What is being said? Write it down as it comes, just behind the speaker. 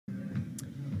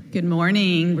Good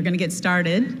morning. We're going to get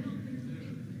started.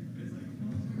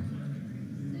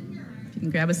 If you can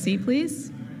grab a seat, please.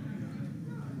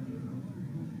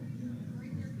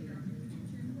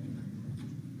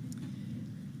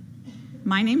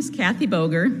 My name's Kathy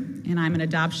Boger, and I'm an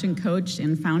adoption coach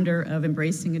and founder of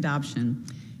Embracing Adoption.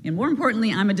 And more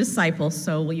importantly, I'm a disciple,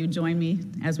 so will you join me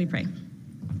as we pray?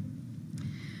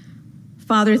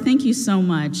 Father, thank you so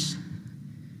much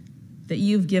that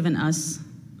you've given us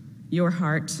your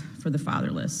heart for the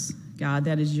fatherless. God,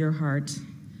 that is your heart.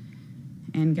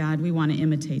 And God, we want to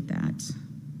imitate that.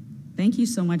 Thank you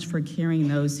so much for caring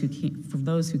for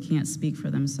those who can't speak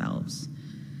for themselves.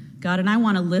 God, and I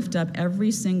want to lift up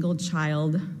every single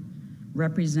child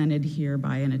represented here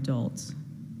by an adult,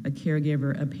 a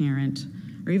caregiver, a parent,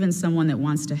 or even someone that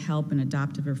wants to help an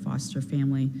adoptive or foster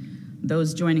family.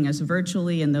 Those joining us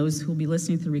virtually and those who will be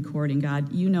listening to the recording,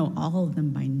 God, you know all of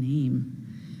them by name.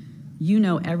 You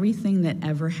know everything that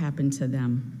ever happened to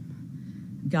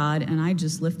them, God, and I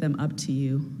just lift them up to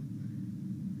you,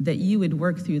 that you would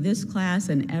work through this class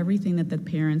and everything that the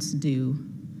parents do,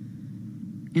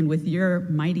 and with your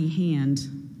mighty hand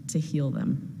to heal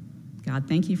them. God,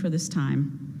 thank you for this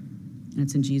time, and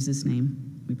it's in Jesus'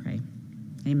 name we pray.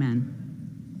 Amen.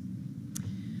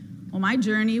 Well, my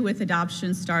journey with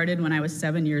adoption started when I was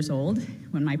 7 years old,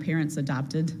 when my parents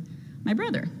adopted my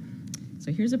brother.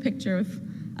 So here's a picture of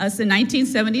us in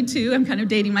 1972. I'm kind of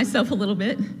dating myself a little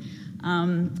bit.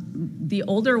 The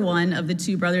older one of the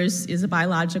two brothers is a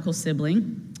biological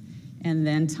sibling, and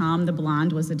then Tom, the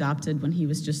blonde, was adopted when he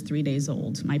was just 3 days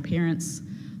old. My parents,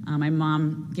 my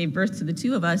mom gave birth to the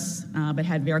two of us, but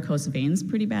had varicose veins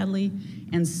pretty badly,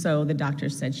 and so the doctor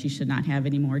said she should not have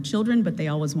any more children, but they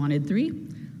always wanted 3,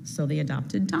 so they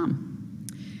adopted Tom.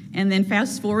 And then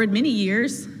fast forward many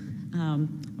years,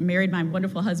 married my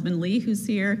wonderful husband, Lee, who's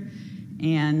here,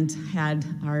 and had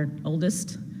our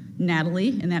oldest,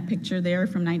 Natalie, in that picture there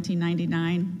from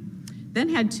 1999. Then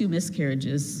had 2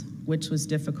 miscarriages, which was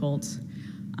difficult.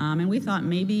 And we thought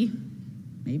maybe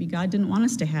God didn't want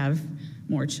us to have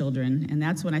more children. And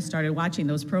that's when I started watching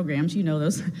those programs, you know,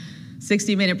 those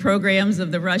 60-minute programs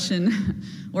of the Russian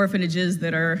orphanages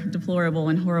that are deplorable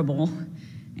and horrible,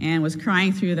 and was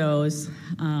crying through those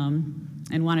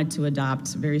and wanted to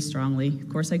adopt very strongly. Of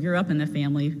course, I grew up in the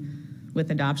family with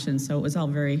adoption, so it was all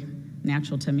very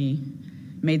natural to me.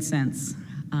 Made sense.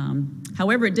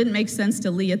 However, it didn't make sense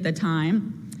to Lee at the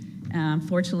time.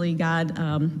 Fortunately, God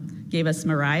gave us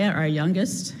Mariah, our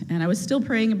youngest, and I was still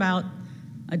praying about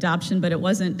adoption, but it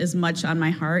wasn't as much on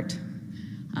my heart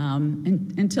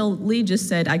until Lee just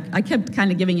said, I kept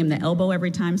kind of giving him the elbow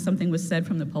every time something was said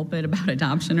from the pulpit about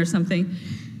adoption or something,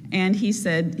 and he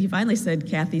finally said,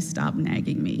 Kathy, stop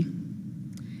nagging me.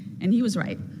 And he was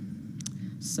right.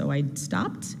 So I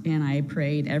stopped and I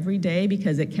prayed every day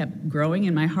because it kept growing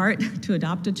in my heart to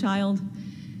adopt a child.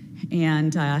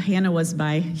 And Hannah was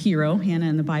my hero, Hannah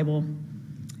in the Bible.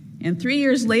 And 3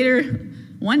 years later,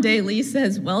 one day Lee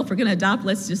says, well, if we're going to adopt,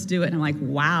 let's just do it. And I'm like,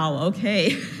 wow,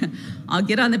 okay. I'll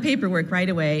get on the paperwork right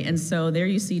away. And so there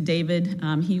you see David.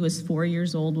 He was 4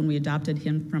 years old when we adopted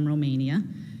him from Romania.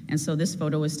 And so this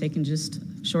photo was taken just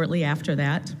shortly after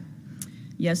that.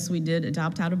 Yes, we did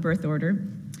adopt out of birth order.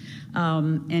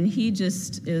 And he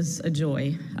just is a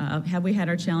joy. Have we had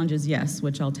our challenges? Yes,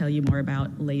 which I'll tell you more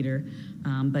about later.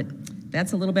 But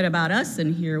that's a little bit about us,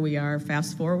 and here we are,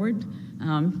 fast forward.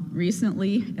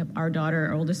 Recently,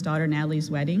 our oldest daughter,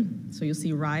 Natalie's wedding. So you'll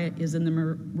see Raya is in the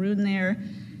maroon there.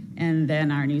 And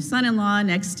then our new son-in-law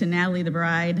next to Natalie, the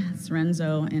bride, it's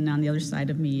Renzo. And on the other side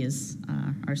of me is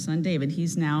our son, David.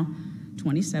 He's now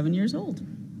 27 years old.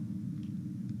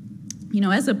 You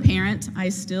know, as a parent, I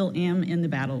still am in the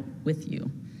battle with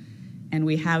you, and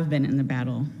we have been in the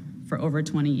battle for over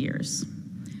 20 years.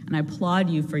 And I applaud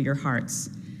you for your hearts,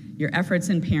 your efforts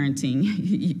in parenting.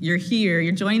 You're here,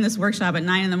 you're joining this workshop at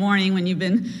 9 in the morning when you've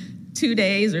been 2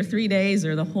 days or 3 days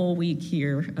or the whole week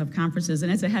here of conferences,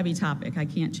 and it's a heavy topic. I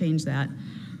can't change that.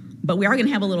 But we are going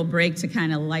to have a little break to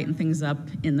kind of lighten things up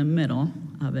in the middle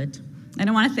of it. And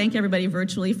I want to thank everybody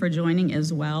virtually for joining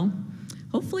as well.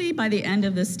 Hopefully by the end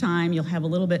of this time, you'll have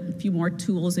a few more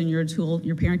tools in your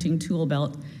parenting tool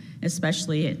belt,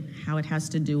 especially how it has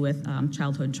to do with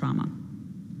childhood trauma.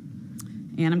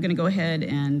 And I'm going to go ahead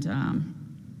and,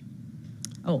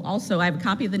 also I have a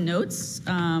copy of the notes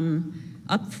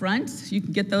up front. You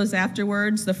can get those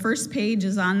afterwards. The first page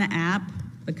is on the app,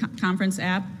 the conference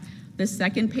app. The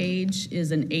second page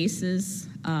is an ACEs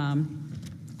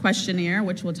questionnaire,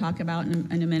 which we'll talk about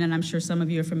in a minute. I'm sure some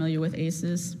of you are familiar with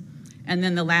ACEs. And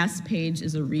then the last page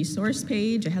is a resource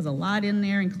page. It has a lot in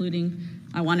there, including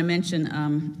I want to mention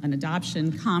an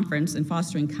adoption conference and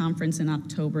fostering conference in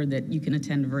October that you can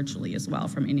attend virtually as well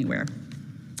from anywhere.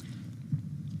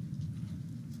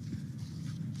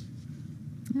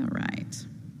 All right.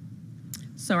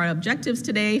 So our objectives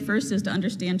today, first is to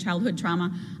understand childhood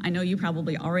trauma. I know you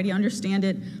probably already understand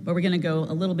it, but we're going to go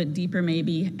a little bit deeper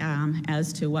maybe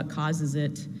as to what causes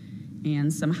it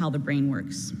and somehow the brain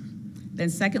works. Then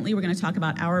secondly, we're going to talk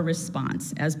about our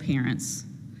response as parents.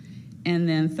 And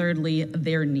then thirdly,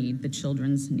 their need, the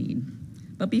children's need.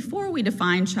 But before we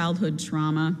define childhood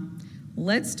trauma,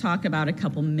 let's talk about a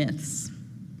couple myths.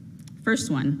 First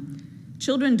one,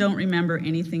 children don't remember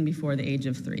anything before the age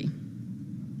of 3.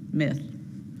 Myth.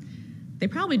 They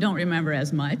probably don't remember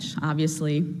as much,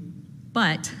 obviously,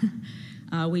 but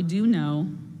we do know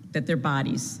that their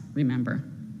bodies remember.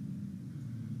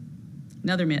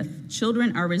 Another myth,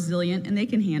 children are resilient and they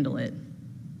can handle it.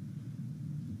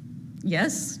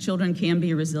 Yes, children can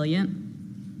be resilient,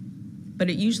 but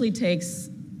it usually takes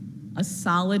a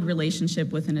solid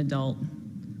relationship with an adult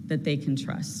that they can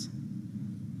trust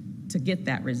to get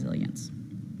that resilience.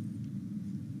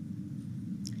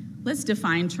 Let's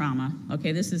define trauma.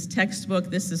 Okay, this is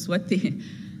textbook. This is what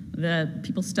the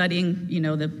people studying,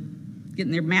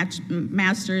 getting their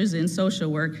masters in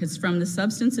social work. It's from the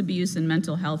Substance Abuse and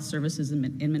Mental Health Services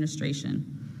Administration.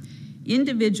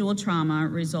 Individual trauma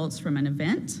results from an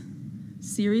event,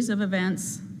 series of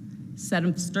events, set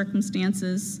of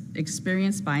circumstances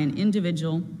experienced by an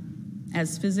individual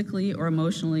as physically or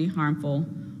emotionally harmful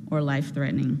or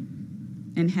life-threatening,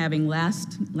 and having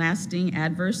lasting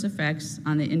adverse effects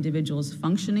on the individual's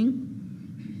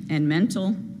functioning and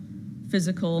mental,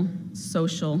 physical,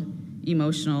 social,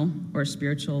 emotional, or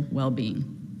spiritual well-being.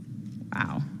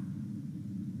 Wow.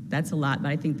 That's a lot, but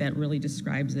I think that really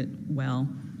describes it well.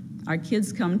 Our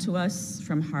kids come to us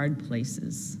from hard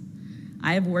places.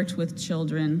 I have worked with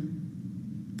children,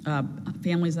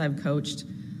 families I've coached,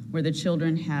 where the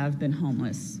children have been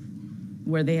homeless,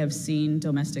 where they have seen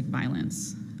domestic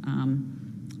violence.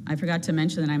 I forgot to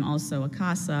mention that I'm also a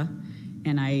CASA,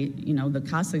 and the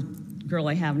CASA girl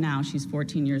I have now, she's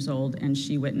 14 years old, and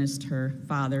she witnessed her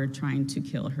father trying to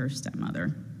kill her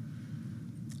stepmother.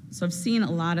 So I've seen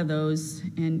a lot of those,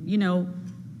 and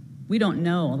we don't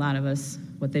know, a lot of us,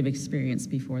 what they've experienced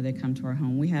before they come to our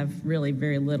home. We have really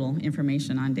very little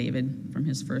information on David from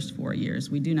his first 4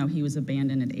 years. We do know he was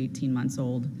abandoned at 18 months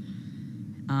old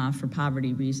for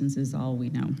poverty reasons is all we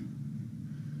know.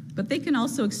 But they can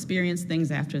also experience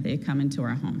things after they come into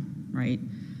our home, right?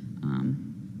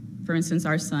 For instance,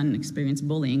 our son experienced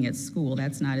bullying at school.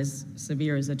 That's not as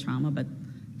severe as a trauma, but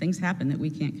things happen that we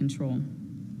can't control.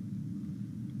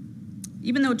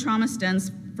 Even though trauma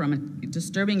stems from a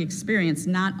disturbing experience,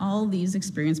 not all these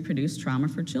experiences produce trauma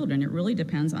for children. It really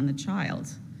depends on the child.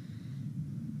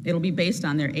 It'll be based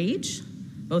on their age,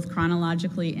 both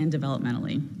chronologically and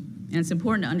developmentally. And it's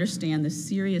important to understand the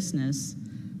seriousness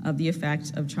of the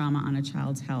effect of trauma on a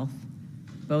child's health,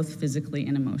 both physically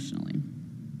and emotionally.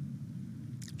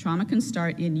 Trauma can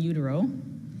start in utero,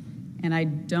 and I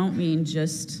don't mean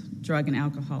just drug and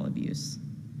alcohol abuse.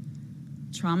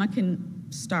 Trauma can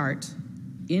start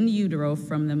in utero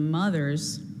from the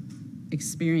mother's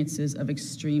experiences of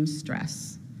extreme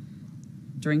stress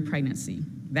during pregnancy.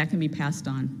 That can be passed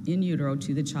on in utero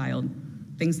to the child.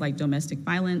 Things like domestic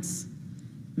violence,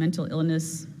 mental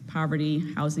illness,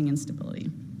 poverty, housing instability.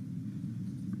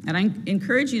 And I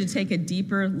encourage you to take a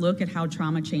deeper look at how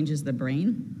trauma changes the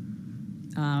brain.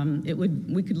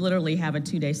 We could literally have a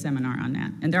 2-day seminar on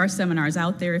that. And there are seminars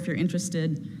out there if you're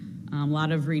interested. A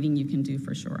lot of reading you can do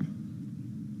for sure.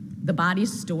 The body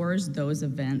stores those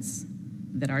events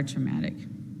that are traumatic.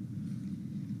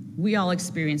 We all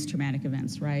experience traumatic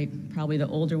events, right? Probably the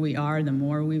older we are, the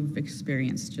more we've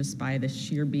experienced just by the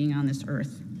sheer being on this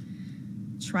earth.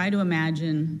 Try to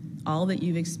imagine all that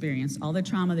you've experienced, all the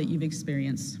trauma that you've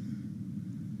experienced,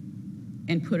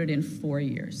 and put it in 4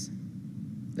 years,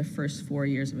 the first 4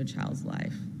 years of a child's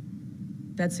life.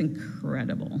 That's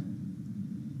incredible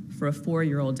for a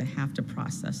 4-year-old to have to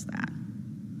process that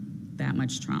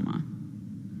much trauma.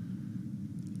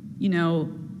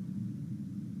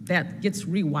 That gets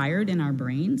rewired in our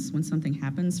brains when something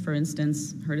happens. For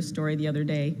instance, heard a story the other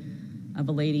day of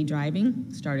a lady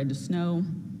driving, started to snow,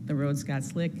 the roads got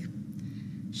slick.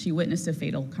 She witnessed a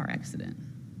fatal car accident.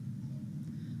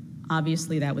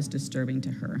 Obviously, that was disturbing to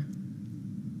her.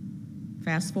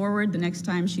 Fast forward, the next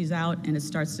time she's out and it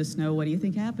starts to snow, what do you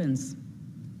think happens?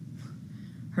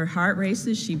 Her heart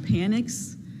races, she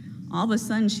panics. All of a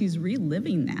sudden, she's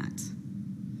reliving that.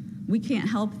 We can't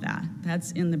help that.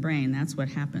 That's in the brain. That's what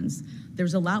happens.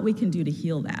 There's a lot we can do to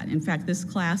heal that. In fact, this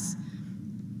class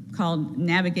called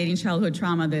Navigating Childhood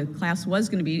Trauma. The class was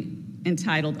going to be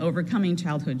entitled Overcoming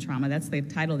Childhood Trauma. That's the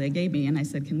title they gave me, and I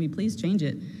said, can we please change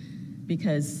it?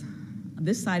 Because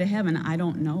this side of heaven, I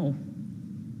don't know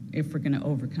if we're going to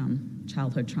overcome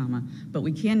childhood trauma, but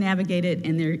we can navigate it,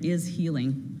 and there is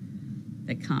healing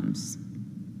that comes.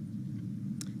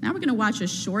 Now we're going to watch a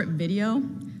short video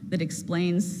that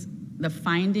explains the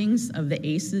findings of the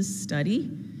ACEs study.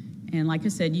 And like I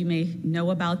said, you may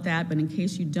know about that, but in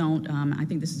case you don't, I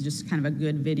think this is just kind of a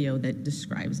good video that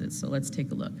describes it. So let's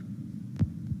take a look.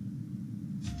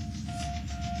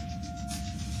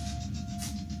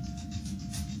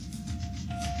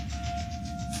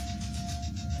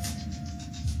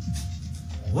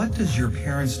 What does your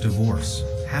parents' divorce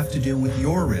have to do with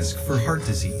your risk for heart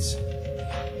disease?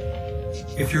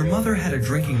 If your mother had a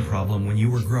drinking problem when you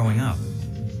were growing up,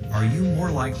 are you more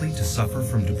likely to suffer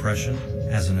from depression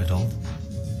as an adult?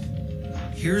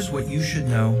 Here's what you should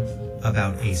know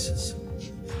about ACEs.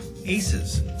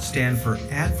 ACEs stand for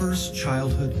Adverse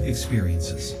Childhood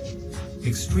Experiences,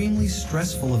 extremely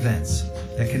stressful events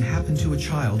that can happen to a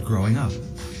child growing up.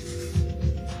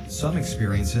 Some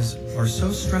experiences are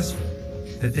so stressful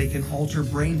that they can alter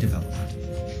brain development,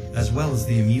 as well as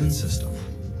the immune system,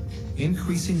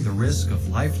 increasing the risk of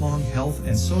lifelong health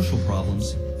and social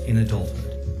problems in adulthood.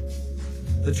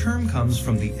 The term comes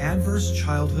from the Adverse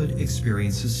Childhood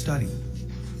Experiences Study,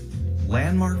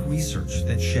 landmark research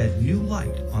that shed new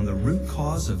light on the root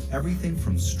cause of everything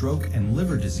from stroke and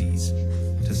liver disease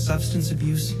to substance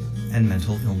abuse and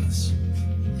mental illness.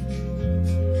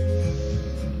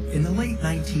 In the late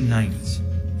 1990s,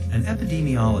 an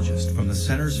epidemiologist from the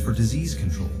Centers for Disease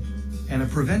Control and a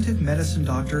preventive medicine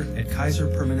doctor at Kaiser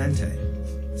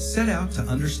Permanente set out to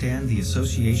understand the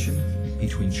association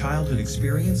between childhood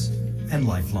experience and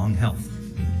lifelong health.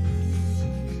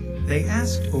 They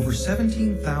asked over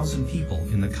 17,000 people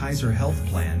in the Kaiser Health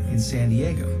Plan in San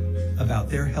Diego about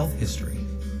their health history,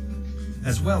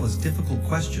 as well as difficult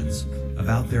questions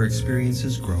about their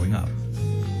experiences growing up.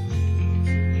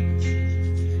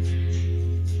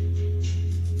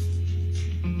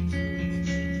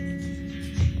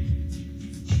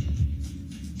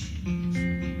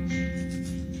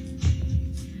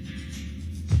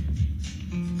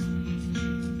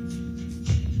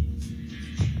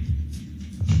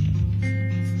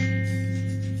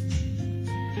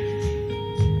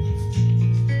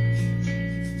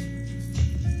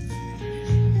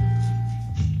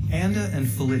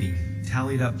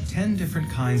 Tallied up 10 different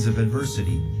kinds of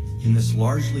adversity in this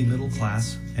largely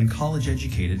middle-class and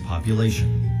college-educated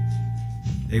population.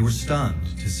 They were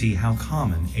stunned to see how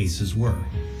common ACEs were.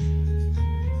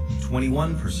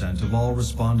 21% of all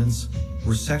respondents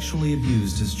were sexually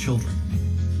abused as children.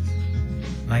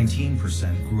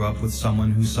 19% grew up with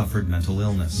someone who suffered mental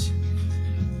illness.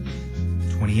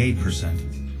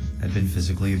 28% had been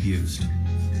physically abused.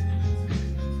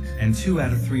 And 2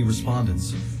 out of 3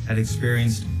 respondents had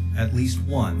experienced at least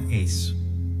one ACE.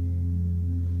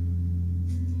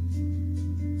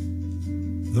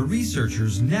 The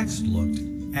researchers next looked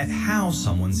at how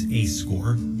someone's ACE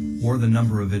score, or the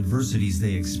number of adversities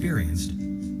they experienced,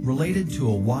 related to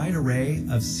a wide array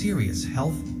of serious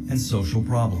health and social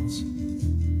problems.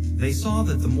 They saw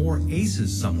that the more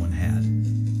ACEs someone had,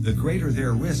 the greater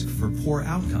their risk for poor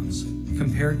outcomes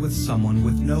compared with someone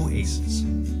with no ACEs.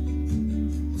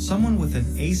 Someone with an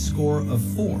ACE score of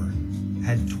 4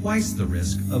 had twice the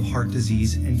risk of heart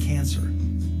disease and cancer.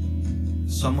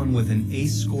 Someone with an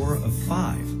ACE score of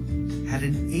 5 had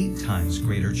an 8 times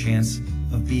greater chance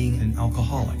of being an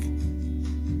alcoholic.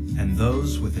 And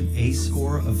those with an ACE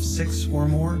score of 6 or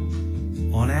more,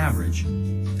 on average,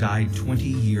 died 20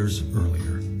 years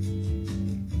earlier.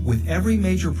 With every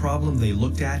major problem they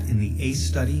looked at in the ACE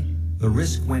study, the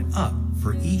risk went up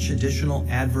for each additional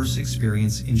adverse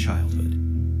experience in childhood.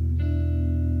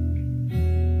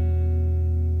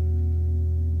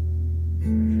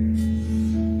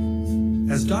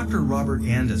 As Dr. Robert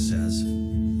Anda says,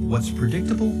 what's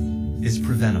predictable is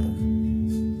preventable.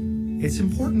 It's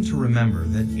important to remember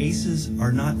that ACEs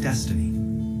are not destiny.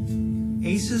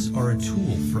 ACEs are a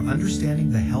tool for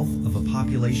understanding the health of a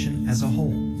population as a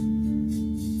whole.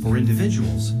 For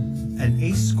individuals, an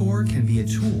ACE score can be a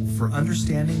tool for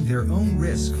understanding their own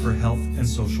risk for health and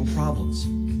social problems,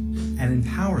 and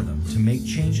empower them to make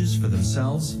changes for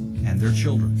themselves and their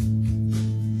children.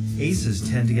 ACEs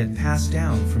tend to get passed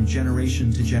down from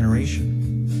generation to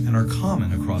generation and are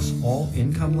common across all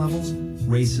income levels,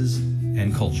 races,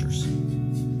 and cultures.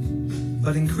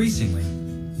 But increasingly,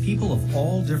 people of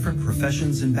all different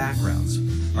professions and backgrounds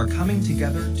are coming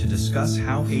together to discuss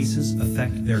how ACEs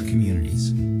affect their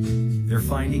communities. They're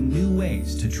finding new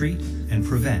ways to treat and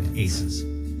prevent ACEs.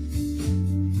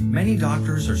 Many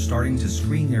doctors are starting to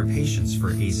screen their patients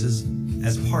for ACEs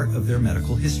as part of their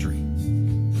medical history.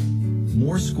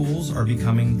 More schools are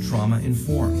becoming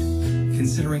trauma-informed,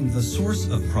 considering the source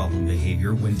of problem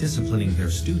behavior when disciplining their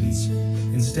students,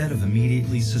 instead of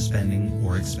immediately suspending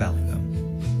or expelling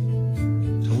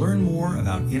them. To learn more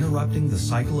about interrupting the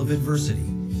cycle of adversity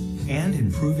and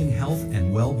improving health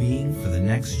and well-being for the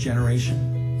next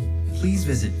generation, please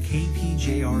visit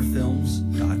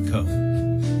kpjrfilms.co.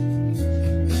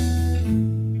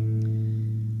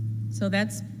 So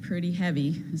that's pretty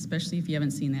heavy, especially if you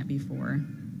haven't seen that before.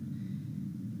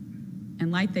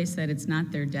 And like they said, it's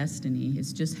not their destiny. It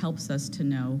just helps us to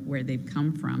know where they've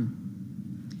come from.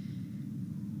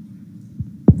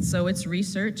 So it's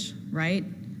research, right?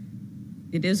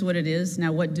 It is what it is.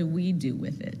 Now, what do we do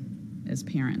with it as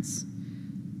parents?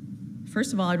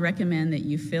 First of all, I'd recommend that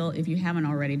you if you haven't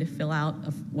already, to fill out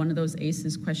one of those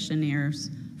ACEs questionnaires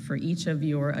for each of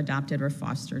your adopted or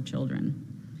foster children.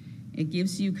 It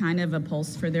gives you kind of a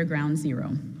pulse for their ground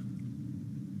zero.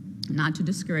 Not to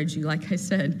discourage you, like I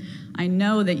said, I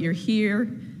know that you're here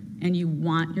and you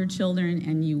want your children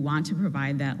and you want to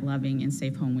provide that loving and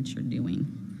safe home, which you're doing.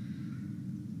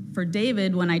 For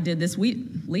David, when I did this,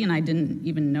 Lee and I didn't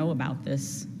even know about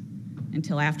this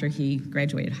until after he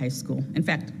graduated high school. In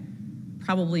fact,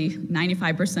 probably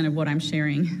 95% of what I'm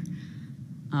sharing,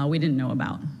 we didn't know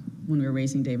about when we were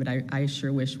raising David. I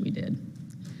sure wish we did.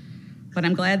 But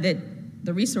I'm glad that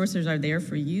the resources are there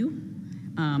for you.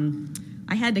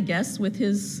 I had to guess with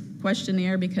his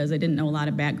questionnaire because I didn't know a lot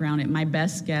of background. At my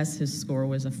best guess, his score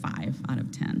was a 5 out of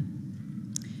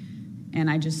 10. And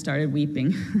I just started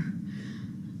weeping.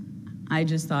 I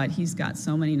just thought, he's got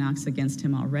so many knocks against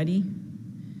him already.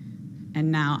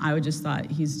 And now I just thought,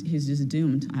 he's just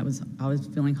doomed. I was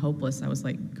feeling hopeless. I was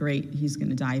like, great, he's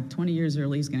gonna die 20 years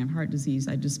early, he's gonna have heart disease.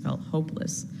 I just felt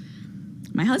hopeless.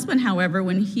 My husband, however,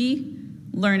 when he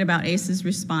learned about ACEs,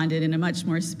 responded in a much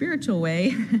more spiritual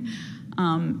way.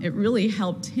 It really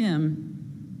helped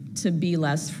him to be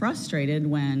less frustrated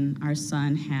when our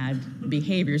son had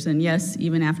behaviors. And yes,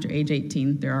 even after age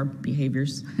 18, there are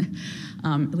behaviors,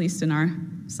 at least in our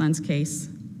son's case.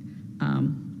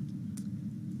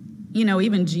 You know,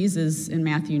 even Jesus in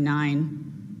Matthew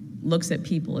 9 looks at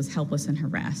people as helpless and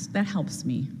harassed. That helps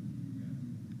me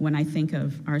when I think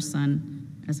of our son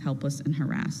as helpless and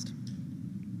harassed.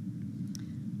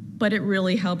 But it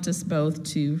really helped us both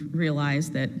to realize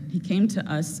that he came to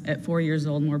us at 4 years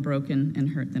old more broken and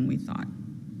hurt than we thought.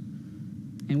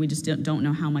 And we just don't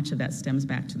know how much of that stems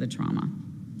back to the trauma.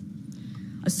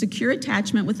 A secure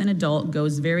attachment with an adult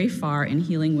goes very far in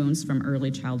healing wounds from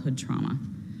early childhood trauma.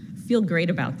 Feel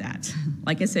great about that.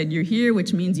 Like I said, you're here,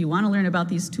 which means you want to learn about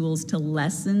these tools to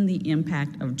lessen the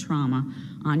impact of trauma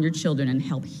on your children and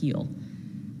help heal.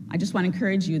 I just want to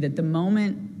encourage you that the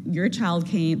moment that child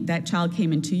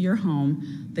came into your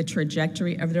home, the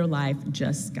trajectory of their life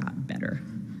just got better.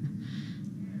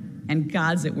 And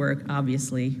God's at work,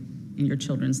 obviously, in your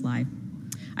children's life.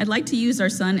 I'd like to use our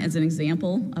son as an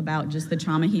example about just the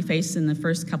trauma he faced in the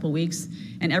first couple weeks,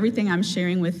 and everything I'm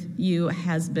sharing with you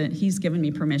he's given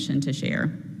me permission to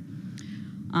share.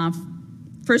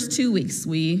 First 2 weeks,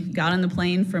 we got on the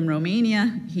plane from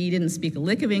Romania. He didn't speak a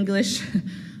lick of English.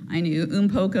 I knew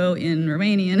poco in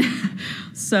Romanian.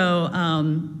 So,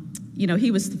 you know,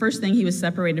 the first thing, he was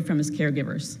separated from his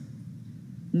caregivers,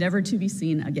 never to be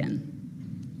seen again.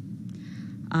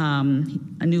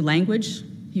 A new language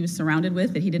he was surrounded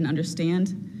with that he didn't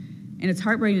understand. And it's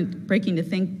heartbreaking to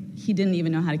think he didn't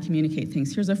even know how to communicate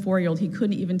things. Here's a 4-year-old, he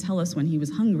couldn't even tell us when he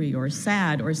was hungry or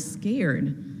sad or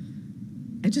scared.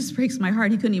 It just breaks my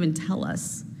heart, he couldn't even tell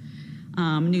us.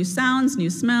 New sounds, new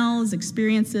smells,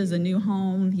 experiences, a new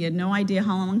home. He had no idea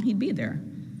how long he'd be there.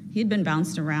 He'd been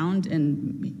bounced around,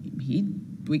 and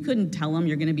we couldn't tell him,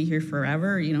 you're gonna be here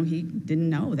forever. You know, he didn't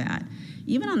know that.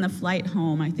 Even on the flight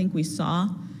home, I think we saw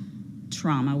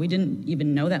trauma. We didn't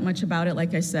even know that much about it,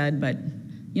 like I said, but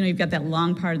you know, you've got that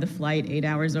long part of the flight, 8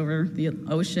 hours over the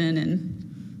ocean,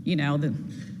 and you know, the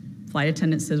flight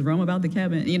attendant says, roam about the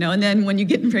cabin, you know, and then when you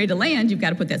get ready to land, you've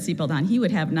got to put that seatbelt on. He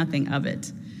would have nothing of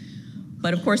it.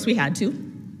 But of course we had to,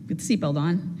 with the seatbelt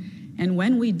on. And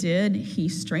when we did, he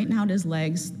straightened out his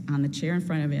legs on the chair in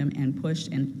front of him and pushed,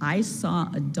 and I saw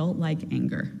adult-like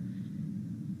anger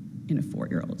in a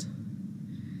 4-year-old.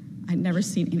 I'd never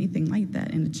seen anything like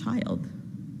that in a child.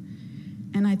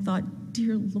 And I thought,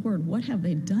 dear Lord, what have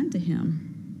they done to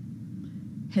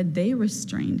him? Had they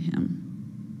restrained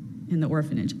him in the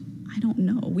orphanage? I don't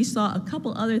know. We saw a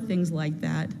couple other things like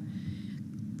that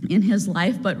in his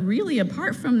life, but really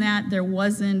apart from that, there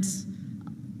wasn't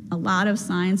a lot of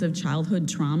signs of childhood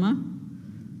trauma.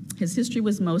 His history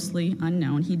was mostly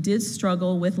unknown. He did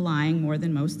struggle with lying more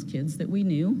than most kids that we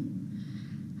knew.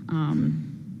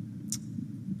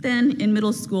 Then in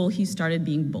middle school, he started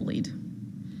being bullied.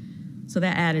 So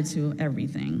that added to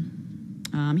everything.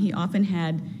 He often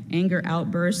had anger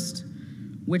outbursts,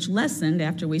 which lessened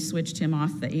after we switched him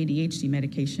off the ADHD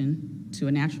medication to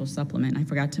a natural supplement. I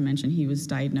forgot to mention he was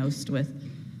diagnosed with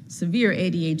severe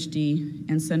ADHD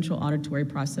and central auditory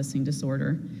processing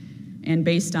disorder. And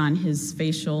based on his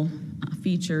facial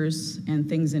features and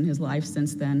things in his life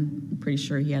since then, I'm pretty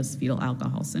sure he has fetal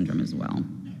alcohol syndrome as well.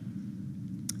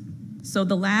 So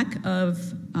the lack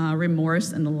of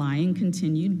remorse and the lying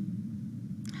continued,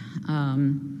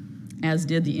 as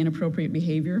did the inappropriate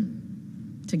behavior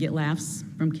to get laughs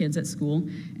from kids at school.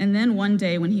 And then one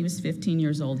day when he was 15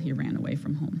 years old, he ran away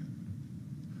from home.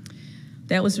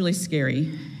 That was really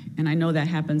scary, and I know that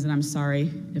happens, and I'm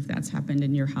sorry if that's happened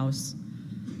in your house.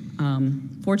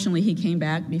 Fortunately, he came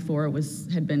back before it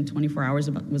had been 24 hours.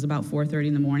 It was about 4:30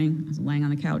 in the morning. I was laying on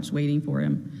the couch waiting for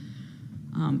him.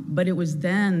 But it was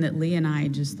then that Lee and I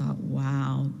just thought,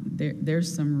 wow,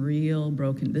 there's some real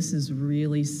broken, this is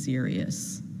really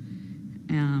serious.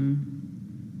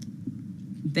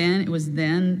 Then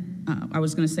I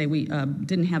was going to say we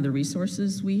didn't have the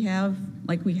resources we have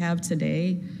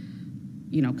today.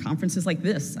 You know, conferences like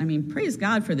this. I mean, praise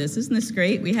God for this. Isn't this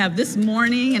great? We have this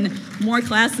morning and more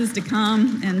classes to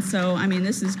come. And so, I mean,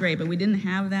 this is great, but we didn't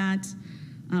have that.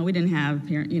 We didn't have,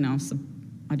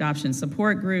 adoption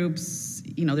support groups.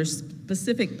 You know, there's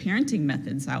specific parenting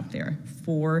methods out there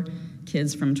for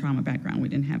kids from trauma background. We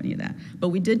didn't have any of that. But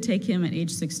we did take him at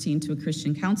age 16 to a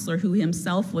Christian counselor who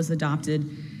himself was adopted,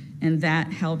 and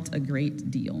that helped a great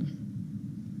deal.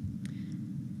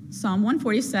 Psalm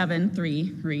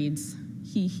 147:3 reads,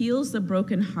 "He heals the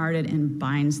brokenhearted and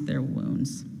binds their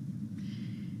wounds."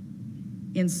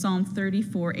 In Psalm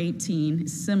 34:18,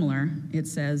 similar, it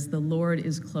says, "The Lord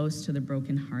is close to the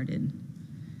brokenhearted."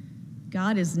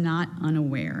 God is not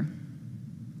unaware.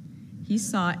 He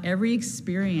saw every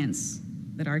experience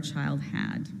that our child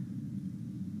had.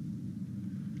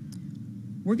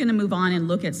 We're going to move on and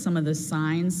look at some of the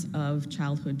signs of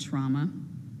childhood trauma.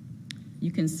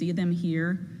 You can see them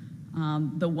here.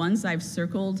 The ones I've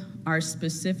circled are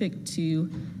specific to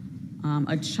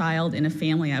a child in a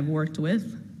family I've worked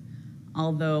with,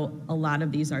 although a lot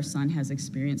of these our son has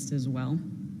experienced as well.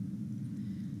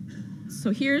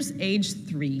 So here's age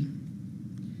 3.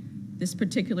 This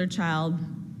particular child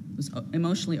was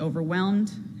emotionally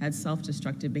overwhelmed, had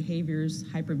self-destructive behaviors,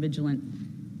 hypervigilant,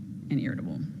 and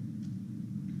irritable.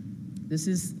 This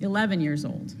is 11 years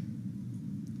old.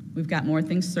 We've got more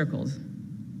things circled.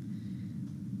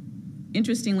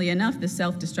 Interestingly enough, the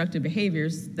self-destructive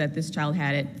behaviors that this child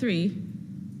had at 3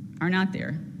 are not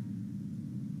there,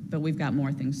 but we've got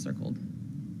more things circled.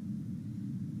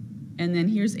 And then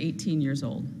here's 18 years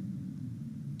old,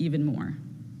 even more.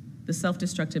 The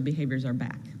self-destructive behaviors are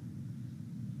back.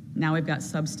 Now we've got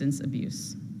substance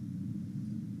abuse,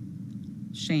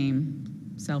 shame,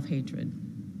 self-hatred.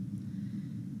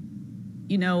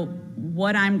 You know,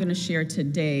 what I'm going to share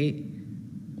today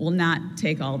will not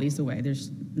take all these away.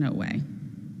 There's no way.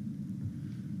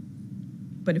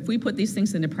 But if we put these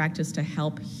things into practice to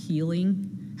help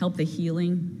the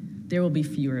healing, there will be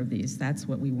fewer of these. That's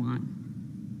what we want.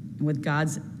 And with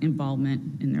God's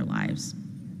involvement in their lives.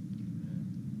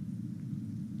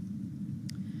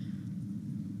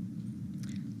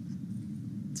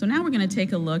 So now we're going to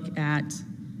take a look at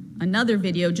another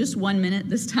video, just 1 minute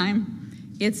this time.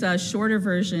 It's a shorter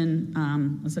version.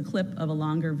 It's a clip of a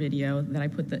longer video that I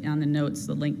put on the notes,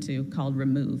 the link to, called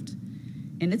Removed.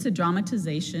 And it's a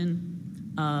dramatization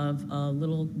of a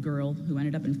little girl who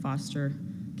ended up in foster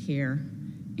care,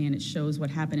 and it shows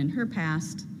what happened in her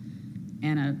past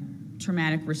and a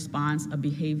traumatic response, a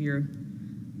behavior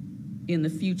in the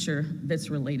future that's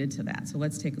related to that. So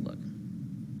let's take a look.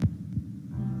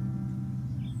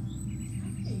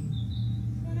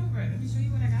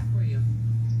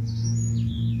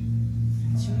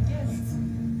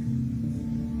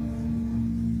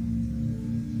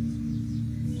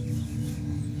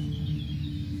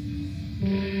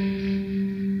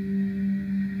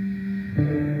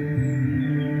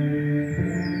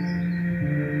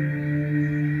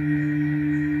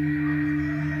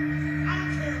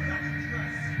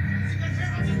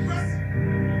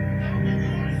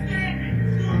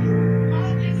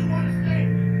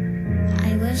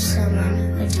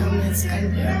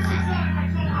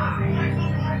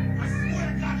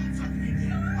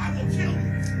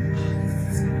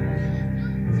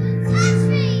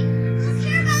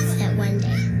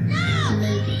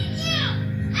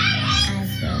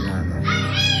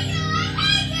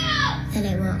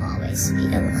 Always be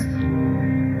alone.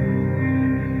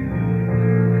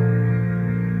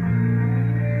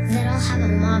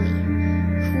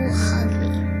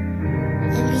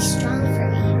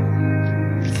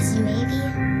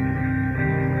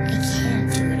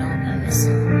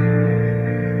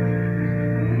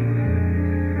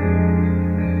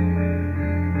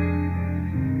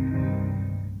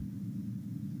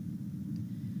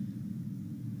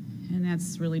 And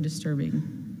that's really disturbing.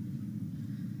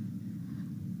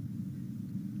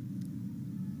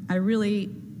 I really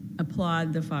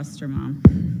applaud the foster mom.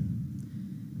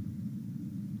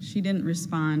 She didn't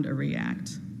respond or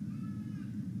react.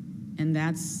 And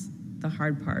that's the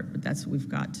hard part, but that's what we've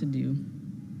got to do,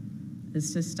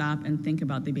 is to stop and think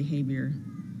about the behavior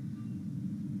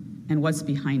and what's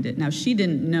behind it. Now, she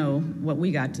didn't know what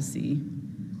we got to see,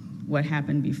 what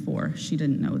happened before. She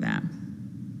didn't know that.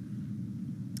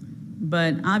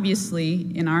 But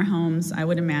obviously, in our homes, I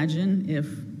would imagine if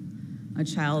a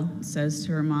child says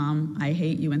to her mom, "I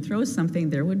hate you," and throws something,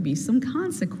 there would be some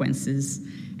consequences,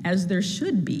 as there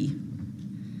should be.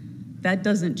 That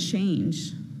doesn't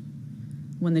change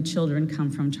when the children come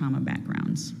from trauma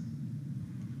backgrounds.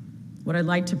 What I'd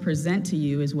like to present to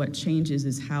you is what changes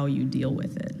is how you deal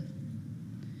with it.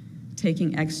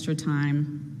 Taking extra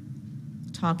time,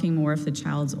 talking more if the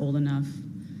child's old enough,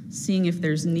 seeing if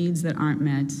there's needs that aren't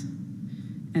met,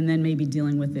 and then maybe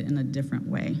dealing with it in a different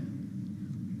way.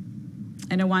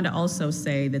 And I want to also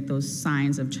say that those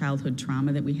signs of childhood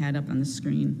trauma that we had up on the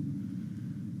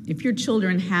screen, if your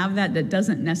children have that, that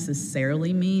doesn't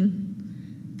necessarily mean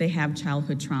they have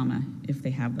childhood trauma if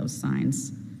they have those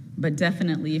signs. But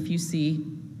definitely if you see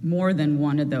more than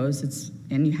one of those,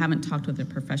 and you haven't talked with a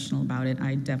professional about it,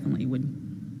 I definitely would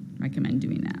recommend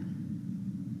doing that.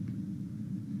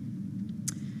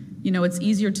 You know, it's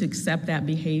easier to accept that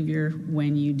behavior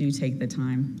when you do take the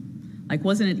time. Like,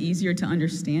 wasn't it easier to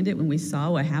understand it when we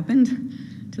saw what happened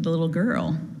to the little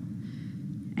girl?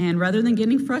 And rather than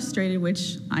getting frustrated,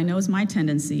 which I know is my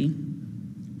tendency,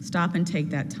 stop and take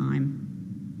that time.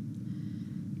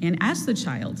 And ask the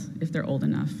child if they're old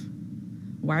enough.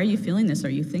 Why are you feeling this? Are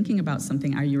you thinking about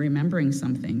something? Are you remembering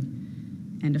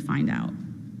something? And to find out.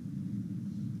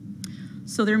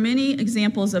 So there are many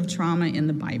examples of trauma in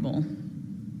the Bible.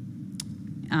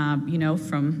 You know,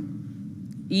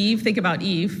 from Eve, think about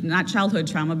Eve, not childhood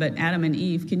trauma, but Adam and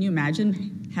Eve. Can you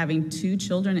imagine having two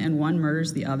children and one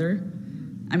murders the other?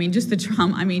 I mean, just the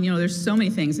trauma. I mean, you know, there's so many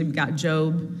things. You've got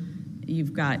Job,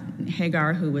 you've got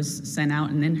Hagar, who was sent out,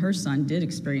 and then her son did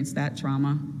experience that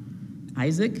trauma.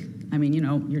 Isaac, I mean, you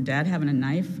know, your dad having a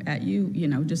knife at you, you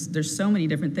know, just there's so many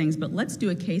different things. But let's do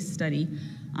a case study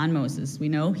on Moses. We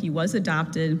know he was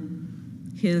adopted.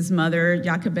 His mother,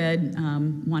 Jochebed,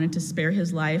 wanted to spare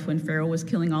his life when Pharaoh was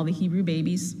killing all the Hebrew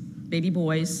baby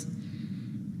boys,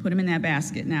 put him in that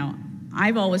basket. Now,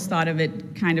 I've always thought of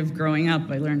it kind of growing up.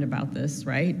 I learned about this,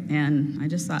 right? And I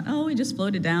just thought, oh, he just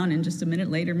floated down, and just a minute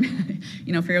later,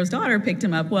 you know, Pharaoh's daughter picked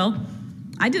him up. Well,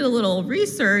 I did a little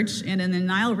research, and in the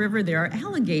Nile River, there are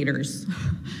alligators.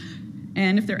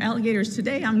 And if they're alligators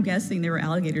today, I'm guessing there were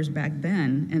alligators back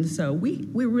then. And so we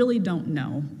really don't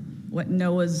know what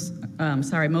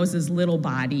Moses' little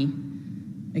body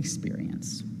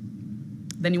experienced.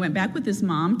 Then he went back with his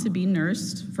mom to be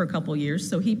nursed for a couple years,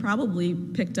 so he probably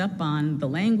picked up on the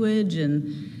language and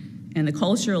the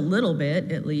culture a little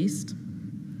bit, at least.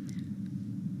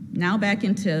 Now back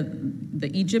into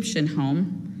the Egyptian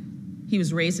home, he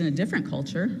was raised in a different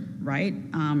culture, right?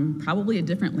 Probably a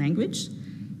different language.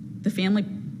 The family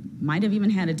might have even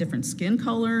had a different skin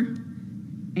color,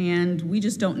 and we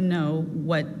just don't know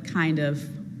what kind of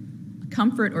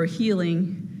comfort or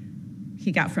healing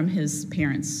he got from his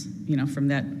parents, you know, from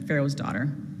that Pharaoh's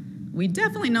daughter. We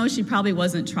definitely know she probably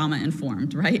wasn't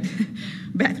trauma-informed, right,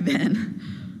 back then.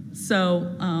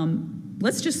 So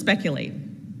let's just speculate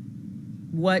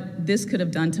what this could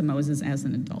have done to Moses as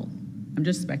an adult. I'm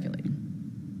just speculating.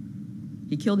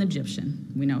 He killed an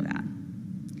Egyptian. We know that.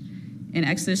 In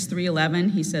Exodus 3:11,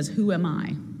 he says, "Who am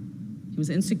I?" He was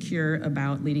insecure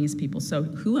about leading his people. So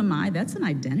who am I? That's an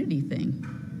identity thing.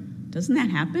 Doesn't that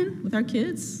happen with our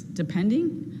kids,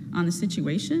 depending on the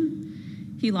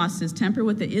situation? He lost his temper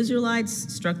with the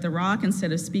Israelites, struck the rock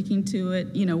instead of speaking to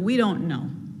it. You know, we don't know.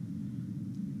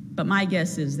 But my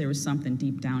guess is there was something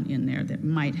deep down in there that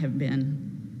might have been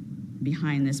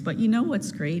behind this. But you know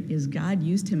what's great is God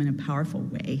used him in a powerful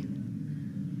way.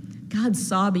 God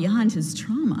saw beyond his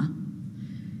trauma.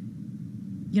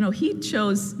 You know, he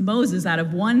chose Moses out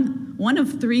of one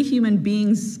of three human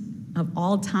beings of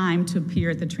all time to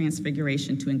appear at the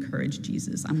Transfiguration to encourage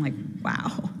Jesus. I'm like,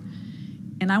 wow.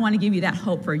 And I want to give you that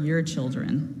hope for your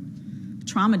children.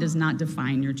 Trauma does not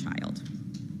define your child.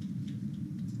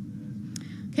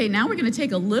 Okay, now we're going to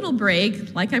take a little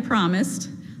break, like I promised.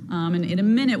 And in a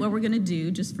minute, what we're going to do,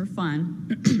 just for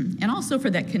fun, and also for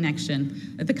that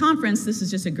connection. At the conference, this is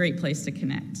just a great place to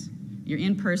connect. You're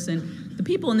in person. The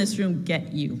people in this room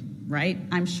get you, right?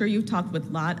 I'm sure you've talked with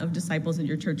a lot of disciples in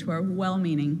your church who are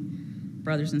well-meaning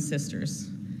brothers and sisters.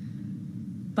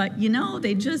 But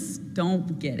they just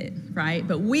don't get it, right?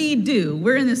 But we do.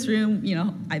 We're in this room,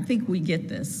 I think we get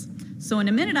this. So in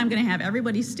a minute, I'm going to have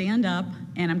everybody stand up,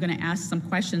 and I'm going to ask some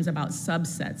questions about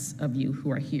subsets of you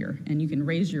who are here, and you can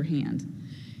raise your hand.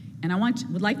 And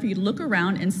would like for you to look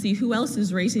around and see who else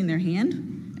is raising their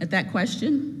hand at that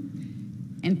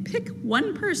question, and pick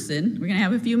one person, we're going to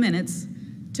have a few minutes,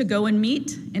 to go and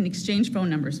meet and exchange phone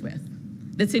numbers with,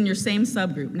 that's in your same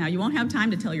subgroup. Now, you won't have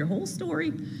time to tell your whole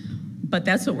story, but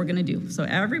that's what we're going to do. So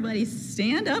everybody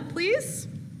stand up, please.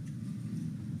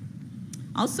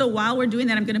 Also, while we're doing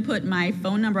that, I'm going to put my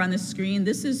phone number on the screen.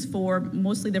 This is for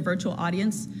mostly the virtual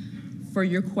audience for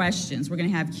your questions. We're going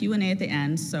to have Q&A at the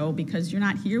end, so because you're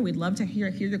not here, we'd love to hear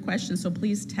your questions, so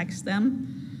please text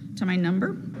them to my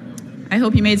number. I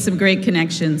hope you made some great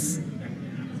connections.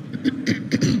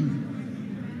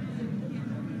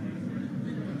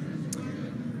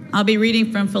 I'll be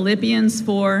reading from Philippians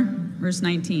 4, verse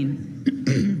 19.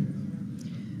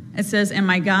 It says, "And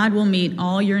my God will meet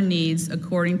all your needs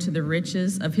according to the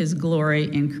riches of his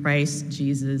glory in Christ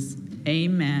Jesus."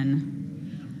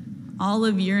 Amen. All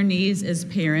of your needs as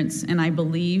parents, and I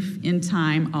believe in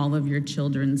time, all of your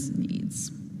children's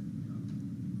needs.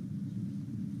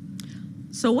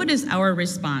 So what is our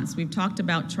response? We've talked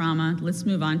about trauma. Let's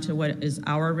move on to what is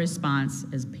our response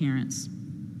as parents.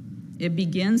 It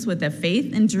begins with a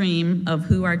faith and dream of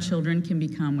who our children can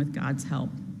become with God's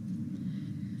help.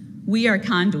 We are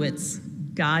conduits.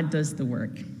 God does the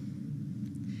work.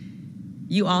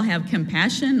 You all have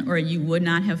compassion, or you would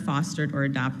not have fostered or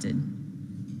adopted.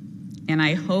 And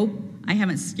I hope I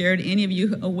haven't scared any of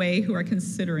you away who are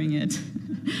considering it.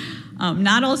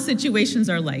 Not all situations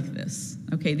are like this.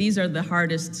 Okay, these are the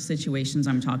hardest situations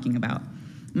I'm talking about.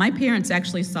 My parents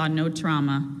actually saw no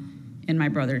trauma in my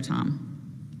brother Tom.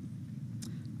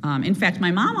 In fact,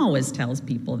 my mom always tells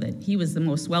people that he was the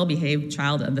most well-behaved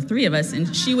child of the three of us,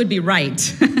 and she would be right.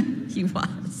 He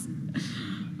was.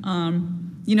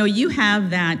 You have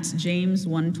that James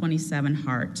 1:27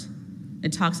 heart.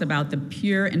 It talks about the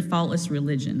pure and faultless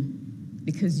religion,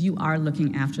 because you are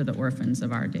looking after the orphans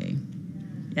of our day.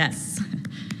 Yes.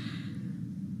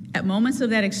 At moments of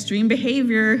that extreme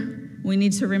behavior, we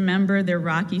need to remember their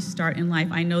rocky start in life.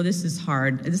 I know this is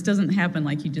hard. This doesn't happen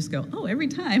like you just go, oh, every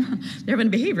time they're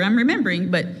having behavior, I'm remembering.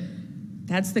 But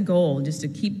that's the goal, just to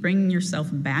keep bringing yourself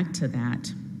back to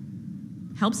that.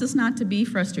 Helps us not to be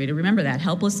frustrated. Remember that,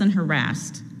 helpless and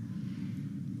harassed.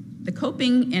 The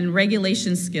coping and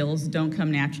regulation skills don't come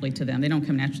naturally to them. They don't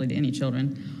come naturally to any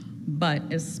children,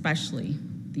 but especially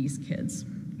these kids.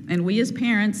 And we as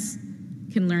parents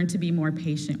can learn to be more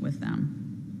patient with them.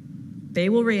 They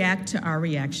will react to our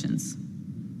reactions.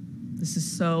 This is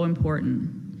so important.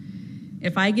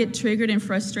 If I get triggered and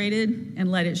frustrated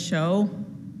and let it show,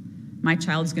 my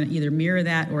child's going to either mirror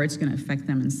that or it's going to affect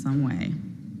them in some way.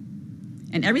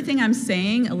 And everything I'm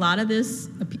saying, a lot of this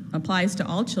applies to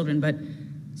all children, but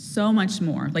so much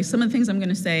more. Like some of the things I'm going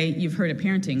to say, you've heard at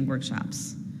parenting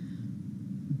workshops,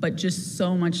 but just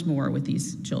so much more with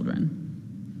these children.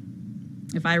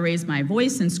 If I raise my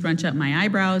voice and scrunch up my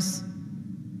eyebrows,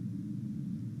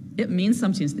 it means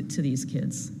something to these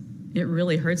kids. It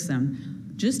really hurts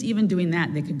them. Just even doing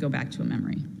that, they could go back to a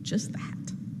memory. Just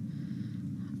that.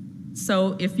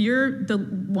 So if you're the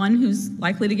one who's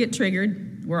likely to get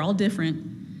triggered, we're all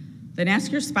different, then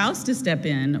ask your spouse to step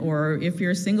in, or if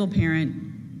you're a single parent,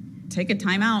 take a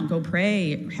time out, go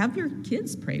pray. Have your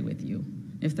kids pray with you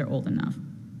if they're old enough.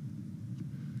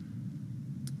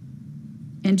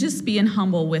 And just being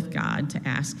humble with God to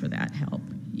ask for that help,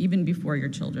 even before your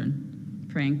children.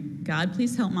 Praying, God,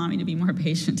 please help mommy to be more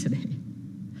patient today.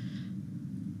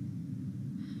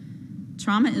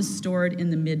 Trauma is stored in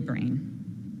the midbrain,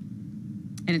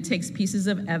 and it takes pieces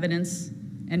of evidence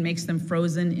and makes them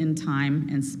frozen in time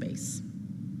and space.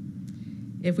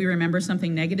 If we remember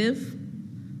something negative,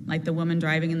 like the woman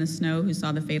driving in the snow who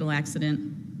saw the fatal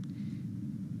accident,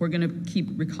 we're going to keep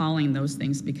recalling those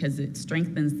things because it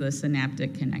strengthens the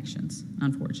synaptic connections,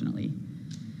 unfortunately.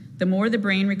 The more the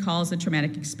brain recalls a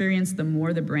traumatic experience, the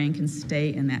more the brain can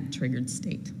stay in that triggered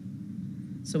state.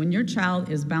 So when your child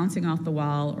is bouncing off the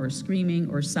wall or screaming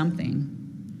or something,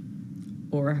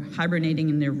 or hibernating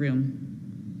in their room,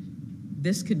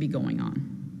 this could be going on.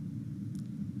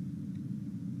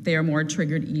 They are more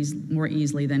triggered more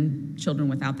easily than children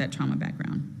without that trauma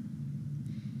background.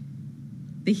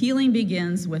 The healing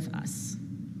begins with us,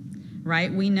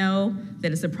 right? We know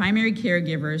that as the primary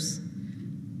caregivers,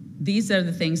 these are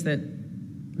the things that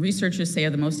researchers say are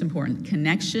the most important: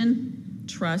 connection,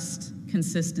 trust,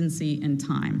 consistency, and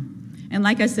time. And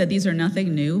like I said, these are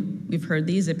nothing new. We've heard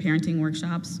these at parenting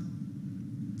workshops.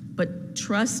 But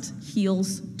trust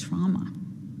heals trauma.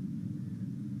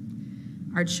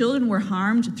 Our children were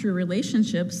harmed through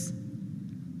relationships,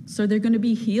 so they're going to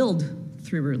be healed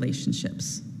through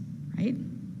relationships, right?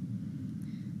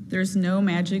 There's no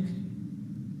magic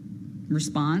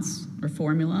response or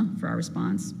formula for our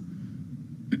response.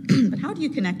 But how do you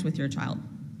connect with your child?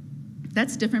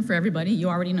 That's different for everybody. You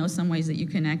already know some ways that you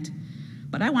connect.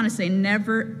 But I want to say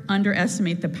never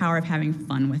underestimate the power of having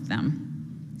fun with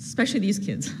them, especially these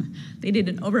kids. They need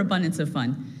an overabundance of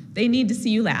fun. They need to see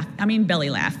you laugh. I mean, belly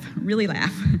laugh, really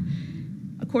laugh.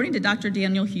 According to Dr.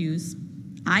 Daniel Hughes,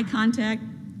 eye contact,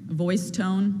 voice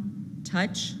tone,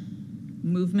 touch,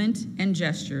 movement, and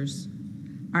gestures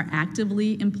are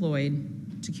actively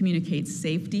employed to communicate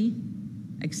safety,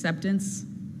 acceptance,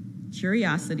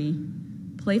 curiosity,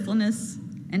 playfulness,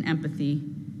 and empathy,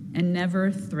 and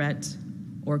never threat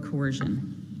or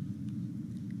coercion.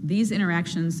 These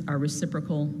interactions are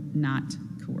reciprocal, not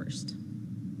coerced.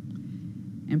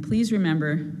 And please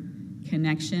remember,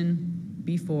 connection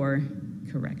before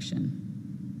correction.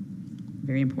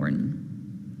 Very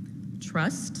important.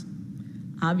 Trust.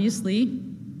 Obviously,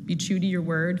 be true to your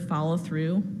word, follow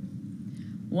through.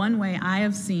 One way I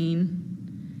have seen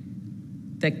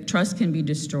that trust can be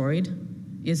destroyed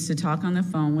is to talk on the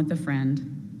phone with a friend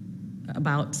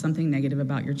about something negative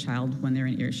about your child when they're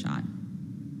in earshot.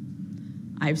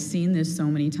 I've seen this so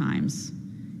many times.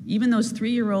 Even those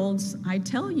 3-year-olds, I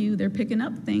tell you, they're picking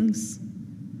up things.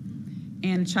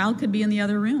 And a child could be in the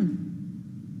other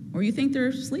room, or you think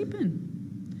they're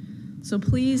sleeping. So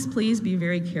please, please be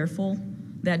very careful.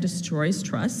 That destroys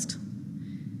trust.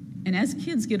 And as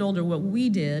kids get older, what we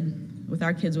did with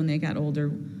our kids when they got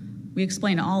older, we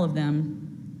explained to all of them,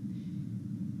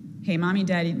 hey, mommy and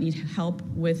daddy need help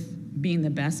with being the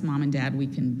best mom and dad we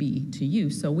can be to you.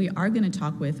 So we are going to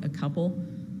talk with a couple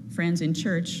friends in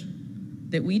church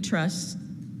that we trust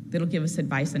that'll give us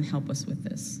advice and help us with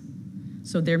this.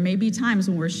 So there may be times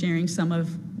when we're sharing some of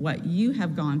what you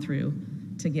have gone through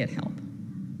to get help,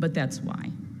 but that's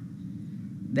why.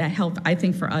 That helped, I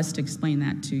think, for us to explain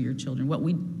that to your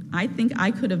children. I think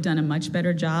I could have done a much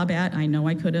better job at, I know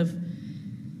I could have,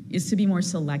 is to be more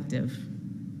selective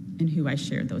in who I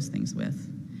shared those things with.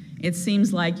 It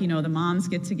seems like, the moms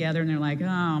get together and they're like,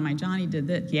 oh, my Johnny did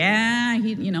this. Yeah,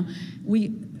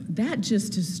 that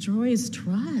just destroys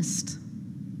trust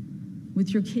with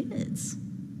your kids.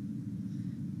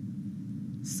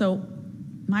 So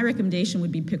my recommendation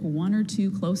would be pick 1 or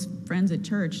 2 close friends at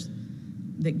church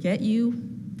that get you,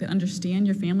 that understand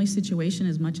your family situation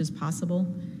as much as possible,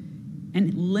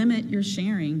 and limit your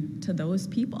sharing to those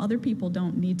people. Other people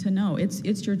don't need to know.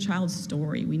 It's your child's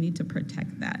story. We need to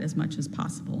protect that as much as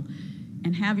possible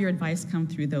and have your advice come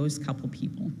through those couple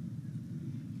people.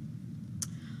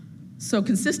 So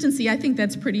consistency, I think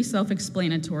that's pretty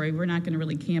self-explanatory. We're not going to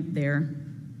really camp there.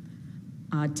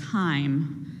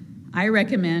 Time. I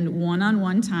recommend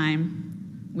one-on-one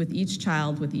time with each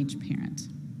child, with each parent.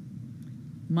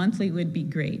 Monthly would be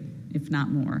great, if not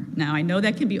more. Now, I know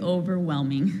that can be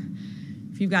overwhelming.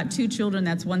 If you've got 2 children,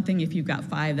 that's one thing. If you've got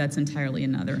 5, that's entirely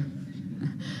another.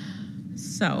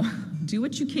 So do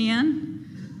what you can.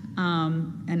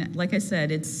 And like I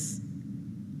said, it's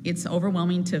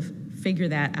overwhelming to figure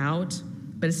that out,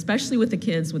 but especially with the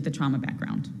kids with the trauma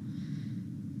background.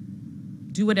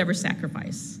 Do whatever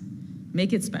sacrifice.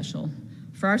 Make it special.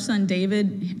 For our son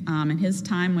David, and his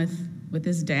time with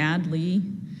his dad, Lee,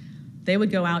 they would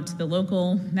go out to the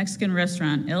local Mexican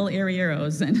restaurant, El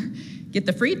Arrieros, and get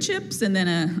the free chips and then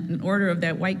an order of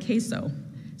that white queso.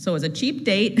 So it was a cheap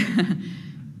date,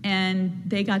 and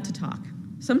they got to talk.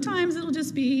 Sometimes it'll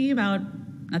just be about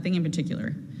nothing in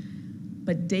particular.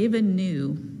 But David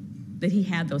knew that he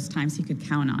had those times he could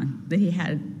count on, that he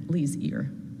had Lee's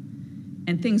ear.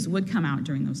 And things would come out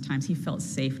during those times. He felt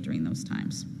safe during those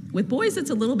times. With boys, it's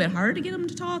a little bit harder to get them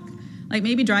to talk. Like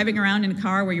maybe driving around in a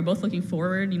car where you're both looking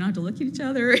forward, you don't have to look at each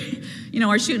other,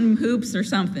 or shooting hoops or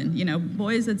something.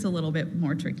 Boys, it's a little bit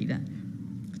more tricky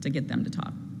to get them to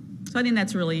talk. So I think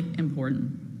that's really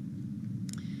important.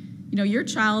 Your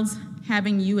child's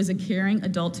having you as a caring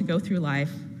adult to go through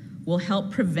life will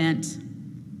help prevent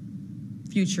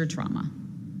future trauma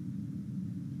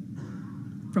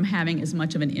from having as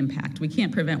much of an impact. We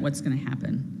can't prevent what's going to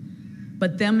happen,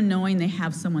 but them knowing they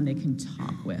have someone they can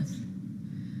talk with.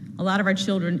 A lot of our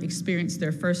children experience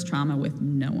their first trauma with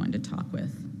no one to talk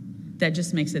with. That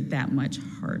just makes it that much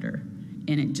harder,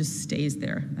 and it just stays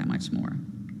there that much more.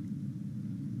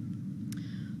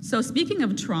 So speaking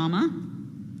of trauma,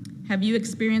 have you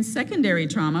experienced secondary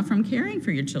trauma from caring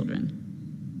for your children?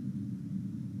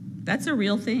 That's a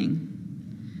real thing.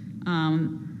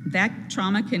 That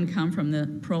trauma can come from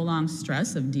the prolonged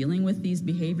stress of dealing with these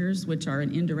behaviors, which are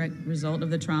an indirect result of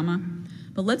the trauma.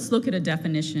 But let's look at a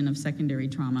definition of secondary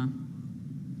trauma.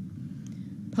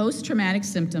 Post-traumatic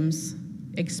symptoms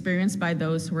experienced by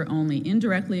those who are only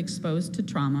indirectly exposed to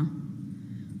trauma,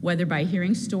 whether by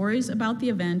hearing stories about the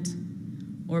event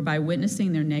or by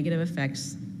witnessing their negative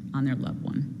effects on their loved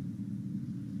one.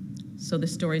 So the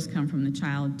stories come from the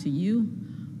child to you,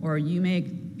 or you may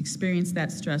experience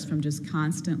that stress from just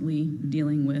constantly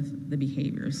dealing with the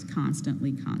behaviors,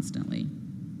 constantly.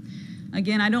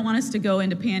 Again, I don't want us to go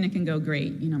into panic and go,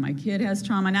 great, my kid has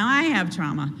trauma, now I have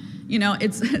trauma.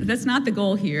 That's not the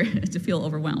goal here, to feel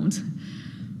overwhelmed.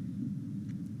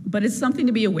 But it's something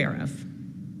to be aware of.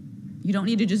 You don't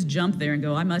need to just jump there and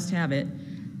go, I must have it.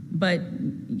 But,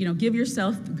 give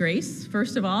yourself grace,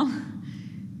 first of all,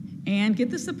 and get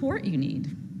the support you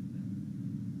need.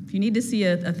 If you need to see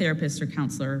a therapist or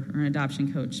counselor or an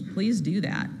adoption coach, please do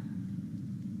that.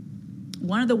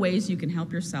 One of the ways you can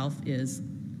help yourself is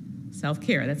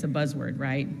self-care. That's a buzzword,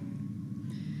 right?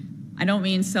 I don't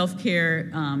mean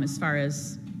self-care as far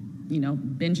as,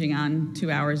 binging on 2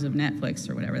 hours of Netflix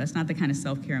or whatever. That's not the kind of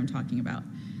self-care I'm talking about.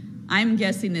 I'm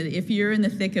guessing that if you're in the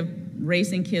thick of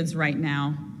raising kids right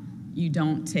now, you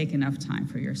don't take enough time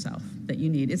for yourself that you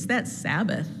need. It's that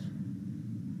Sabbath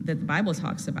that the Bible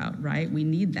talks about, right? We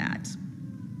need that.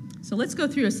 So let's go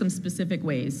through some specific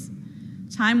ways.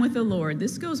 Time with the Lord.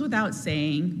 This goes without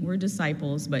saying. We're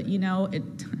disciples, but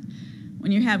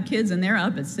when you have kids and they're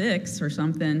up at 6 or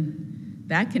something,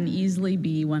 that can easily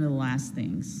be one of the last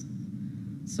things.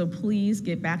 So please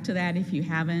get back to that if you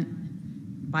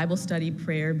haven't. Bible study,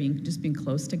 prayer, just being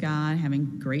close to God,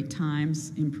 having great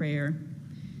times in prayer.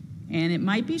 And it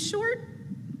might be short.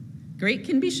 Great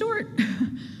can be short.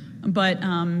 But,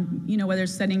 whether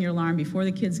it's setting your alarm before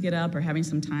the kids get up or having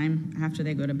some time after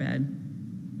they go to bed.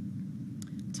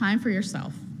 Time for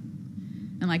yourself.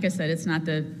 And like I said, it's not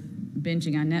the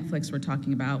binging on Netflix we're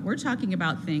talking about. We're talking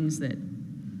about things that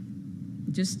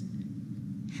just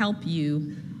help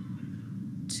you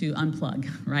to unplug,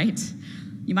 right?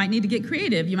 You might need to get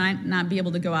creative. You might not be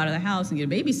able to go out of the house and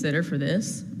get a babysitter for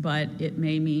this, but it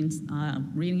may mean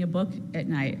reading a book at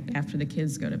night after the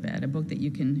kids go to bed, a book that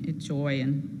you can enjoy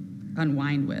and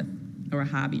unwind with, or a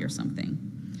hobby or something.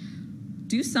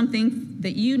 Do something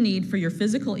that you need for your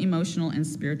physical, emotional, and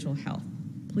spiritual health.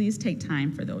 Please take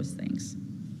time for those things.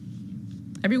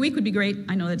 Every week would be great.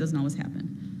 I know that doesn't always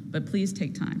happen, but please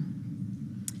take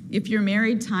time. If you're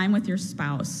married, time with your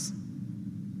spouse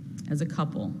as a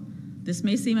couple. This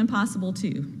may seem impossible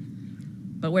too,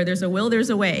 but where there's a will, there's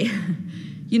a way.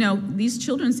 These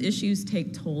children's issues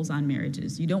take tolls on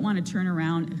marriages. You don't want to turn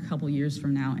around a couple years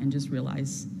from now and just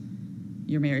realize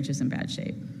your marriage is in bad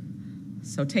shape.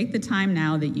 So take the time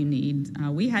now that you need.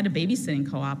 We had a babysitting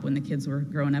co-op when the kids were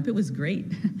growing up. It was great.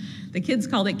 The kids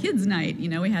called it kids' night.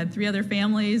 We had 3 other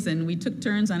families, and we took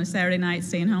turns on a Saturday night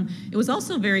staying home. It was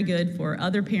also very good for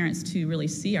other parents to really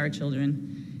see our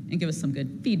children and give us some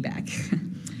good feedback.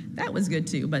 That was good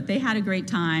too, but they had a great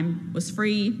time. It was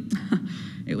free.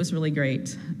 It was really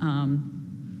great.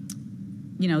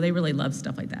 They really love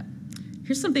stuff like that.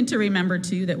 Here's something to remember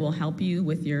too that will help you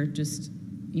with your just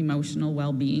emotional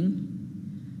well-being.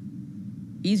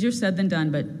 Easier said than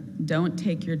done, but don't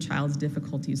take your child's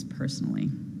difficulties personally.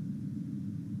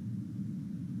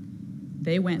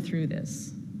 They went through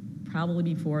this,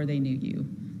 probably before they knew you.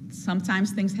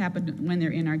 Sometimes things happen when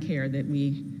they're in our care that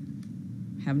we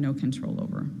have no control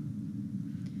over.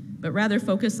 But rather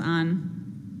focus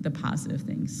on the positive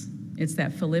things. It's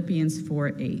that Philippians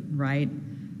 4:8, right?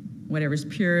 Whatever's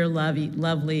pure,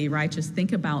 lovely, righteous,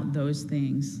 think about those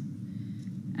things.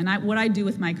 And what I do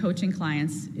with my coaching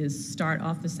clients is start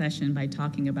off the session by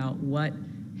talking about what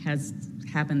has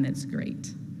happened that's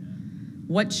great.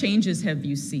 What changes have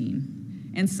you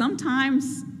seen? And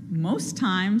sometimes, most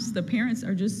times, the parents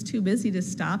are just too busy to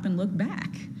stop and look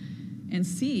back and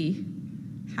see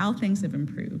how things have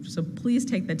improved. So please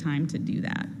take the time to do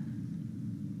that.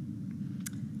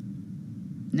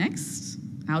 Next,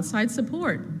 outside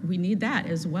support. We need that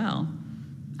as well.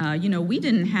 We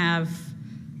didn't have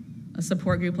a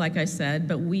support group, like I said,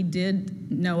 but we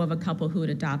did know of a couple who had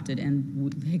adopted,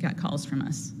 and they got calls from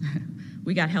us.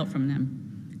 We got help from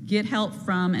them. Get help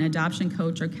from an adoption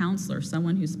coach or counselor,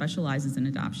 someone who specializes in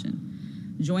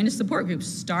adoption. Join a support group.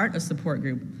 Start a support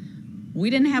group. We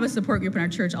didn't have a support group in our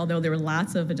church, although there were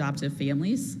lots of adoptive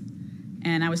families.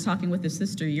 And I was talking with a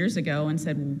sister years ago and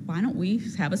said, why don't we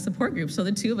have a support group? So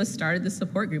the 2 of us started the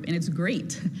support group, and it's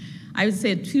great. I would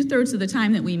say 2/3 of the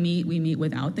time that we meet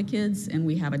without the kids, and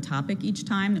we have a topic each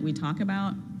time that we talk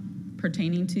about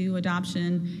pertaining to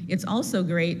adoption. It's also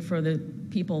great for the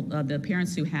people, the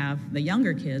parents who have the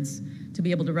younger kids, to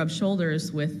be able to rub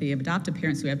shoulders with the adoptive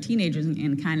parents who have teenagers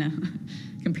and kind of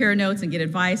compare notes and get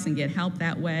advice and get help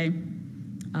that way.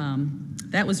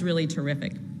 That was really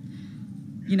terrific.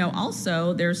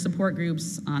 Also, there's support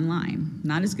groups online,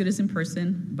 not as good as in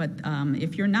person, but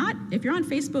if you're on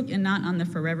Facebook and not on the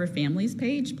Forever Families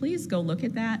page, please go look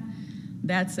at that.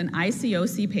 That's an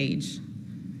ICOC page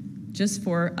just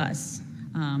for us.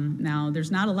 Now,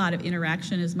 there's not a lot of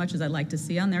interaction as much as I'd like to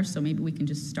see on there, so maybe we can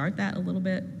just start that a little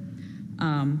bit.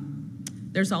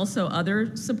 There's also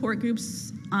other support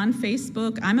groups on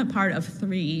Facebook. I'm a part of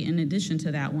 3 in addition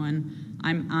to that one.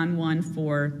 I'm on one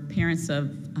for parents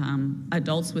of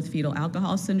adults with fetal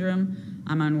alcohol syndrome.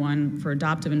 I'm on one for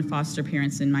adoptive and foster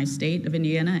parents in my state of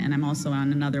Indiana, and I'm also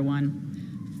on another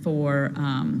one for,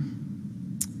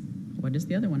 what is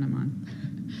the other one I'm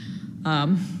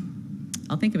on?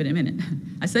 I'll think of it in a minute.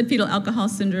 I said fetal alcohol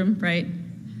syndrome, right?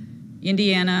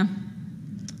 Indiana.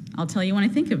 I'll tell you when I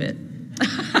think of it.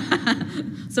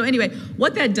 So anyway,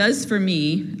 what that does for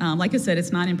me, like I said,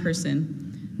 it's not in person.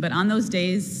 But on those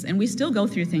days, and we still go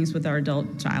through things with our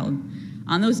adult child,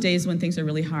 on those days when things are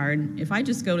really hard, if I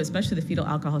just go to, especially the fetal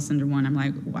alcohol syndrome one, I'm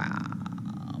like, wow,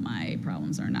 my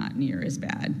problems are not near as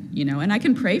bad, and I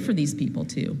can pray for these people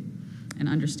too and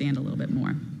understand a little bit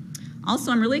more.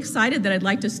 Also, I'm really excited that I'd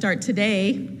like to start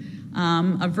today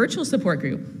a virtual support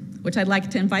group, which I'd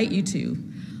like to invite you to.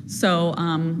 So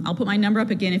I'll put my number up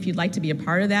again if you'd like to be a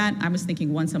part of that. I was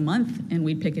thinking once a month, and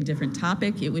we'd pick a different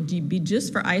topic. It would be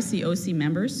just for ICOC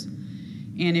members,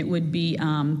 and it would be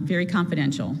very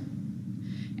confidential.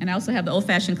 And I also have the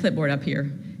old-fashioned clipboard up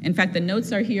here. In fact, the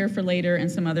notes are here for later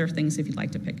and some other things if you'd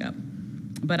like to pick up.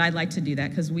 But I'd like to do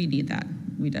that because we need that.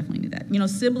 We definitely need that.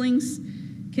 Siblings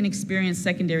can experience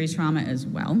secondary trauma as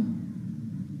well,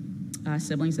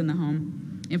 siblings in the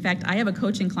home. In fact, I have a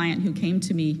coaching client who came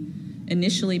to me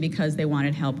initially because they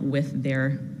wanted help with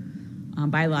their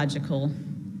biological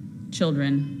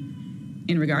children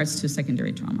in regards to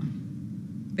secondary trauma.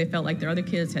 They felt like their other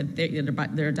kids had,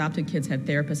 their adopted kids had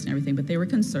therapists and everything, but they were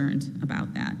concerned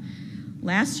about that.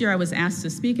 Last year, I was asked to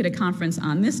speak at a conference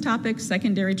on this topic,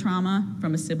 secondary trauma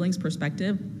from a sibling's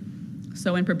perspective.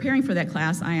 So in preparing for that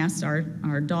class, I asked our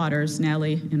daughters,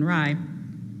 Natalie and Rye,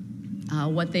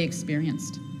 what they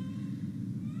experienced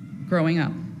growing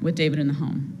up with David in the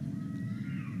home.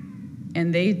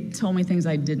 And they told me things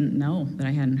I didn't know that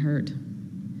I hadn't heard.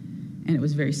 And it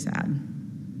was very sad.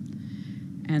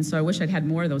 And so I wish I'd had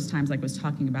more of those times like I was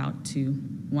talking about to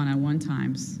one-on-one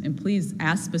times. And please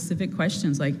ask specific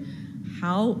questions like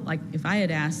if I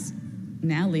had asked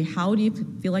Natalie, how do you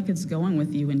feel like it's going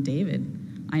with you and David?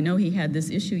 I know he had this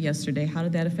issue yesterday. How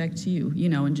did that affect you?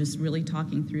 And just really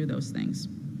talking through those things.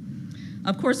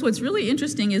 Of course, what's really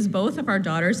interesting is both of our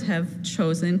daughters have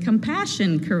chosen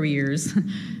compassion careers.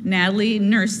 Natalie,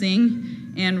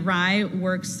 nursing, and Rye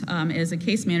works as a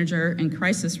case manager and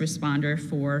crisis responder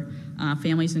for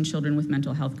families and children with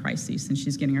mental health crises, and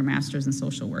she's getting her master's in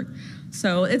social work.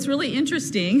 So it's really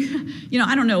interesting.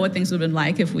 I don't know what things would have been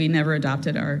like if we never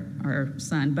adopted our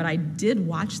son, but I did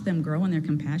watch them grow in their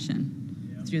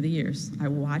compassion through the years. I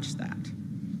watched that.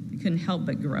 I couldn't help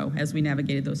but grow as we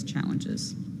navigated those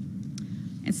challenges.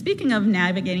 And speaking of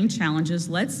navigating challenges,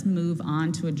 let's move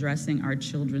on to addressing our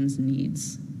children's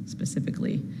needs,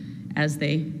 specifically, as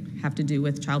they have to do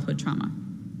with childhood trauma.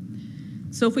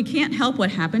 So if we can't help what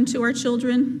happened to our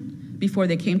children before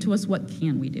they came to us, what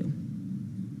can we do?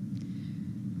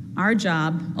 Our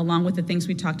job, along with the things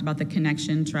we talked about, the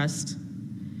connection, trust,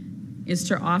 is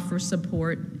to offer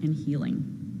support and healing.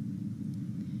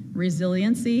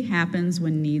 Resiliency happens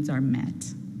when needs are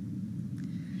met.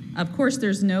 Of course,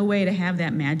 there's no way to have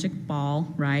that magic ball,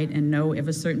 right, and know if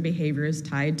a certain behavior is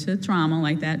tied to trauma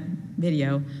like that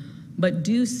video, but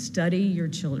do study your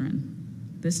children.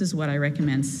 This is what I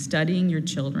recommend, studying your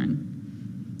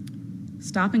children.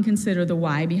 Stop and consider the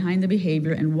why behind the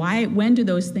behavior and when do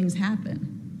those things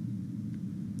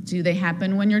happen? Do they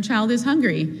happen when your child is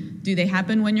hungry? Do they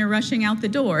happen when you're rushing out the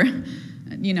door?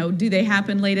 Do they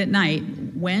happen late at night?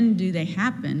 When do they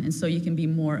happen? And so you can be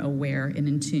more aware and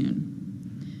in tune.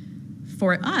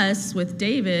 For us, with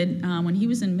David, when he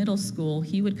was in middle school,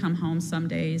 he would come home some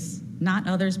days, not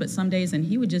others, but some days, and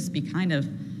he would just be kind of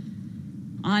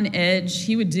on edge.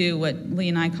 He would do what Lee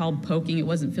and I called poking. It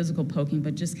wasn't physical poking,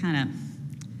 but just kind of,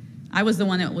 I was the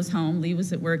one that was home, Lee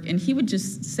was at work, and he would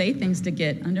just say things to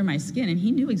get under my skin, and he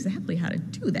knew exactly how to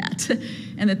do that.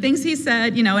 And the things he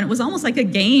said, and it was almost like a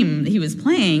game that he was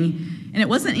playing, and it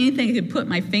wasn't anything I could put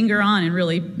my finger on and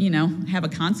really, have a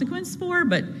consequence for,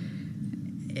 but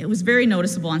it was very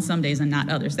noticeable on some days and not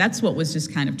others. That's what was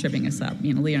just kind of tripping us up.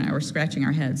 Lee and I were scratching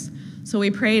our heads. So we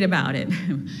prayed about it.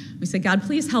 We said, God,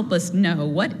 please help us know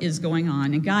what is going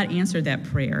on. And God answered that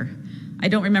prayer. I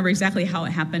don't remember exactly how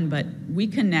it happened, but we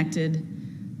connected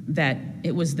that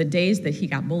it was the days that he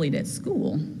got bullied at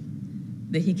school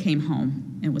that he came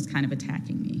home and was kind of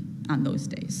attacking me on those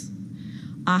days.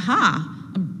 Aha,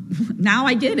 now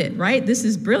I get it, right? This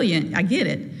is brilliant, I get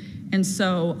it. And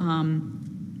so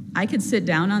I could sit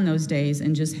down on those days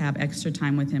and just have extra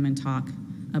time with him and talk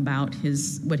about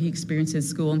what he experienced at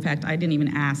school. In fact, I didn't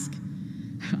even ask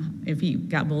if he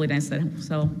got bullied. I said,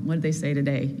 so what did they say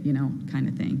today, kind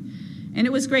of thing. And it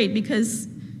was great because,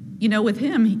 with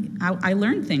him, I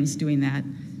learned things doing that.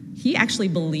 He actually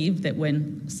believed that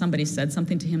when somebody said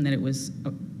something to him that it was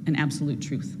an absolute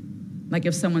truth. Like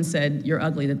if someone said, you're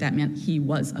ugly, that meant he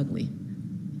was ugly.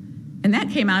 And that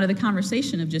came out of the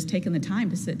conversation of just taking the time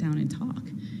to sit down and talk.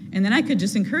 And then I could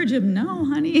just encourage him, no,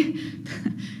 honey,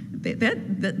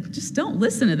 that just don't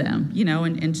listen to them,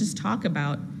 and just talk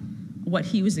about what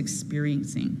he was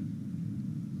experiencing.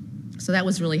 So that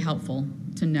was really helpful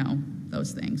to know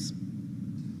those things.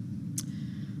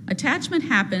 Attachment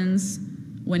happens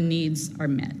when needs are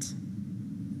met.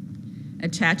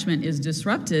 Attachment is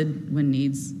disrupted when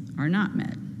needs are not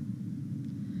met.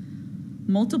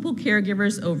 Multiple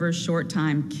caregivers over a short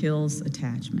time kills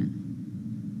attachment,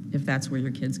 if that's where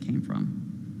your kids came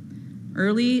from.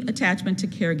 Early attachment to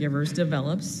caregivers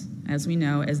develops, as we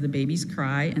know, as the babies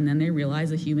cry, and then they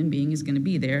realize a human being is going to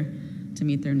be there to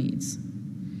meet their needs.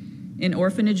 In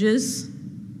orphanages,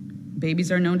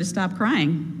 babies are known to stop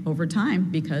crying over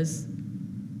time because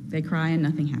they cry and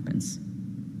nothing happens.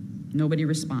 Nobody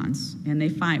responds, and they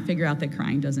figure out that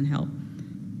crying doesn't help.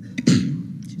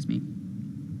 Excuse me.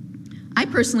 I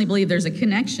personally believe there's a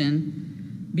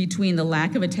connection between the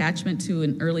lack of attachment to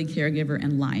an early caregiver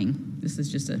and lying. This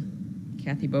is just a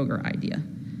Kathy Boger idea.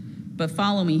 But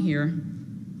follow me here.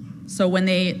 So when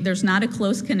there's not a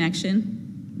close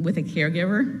connection with a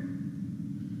caregiver,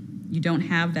 you don't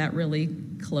have that really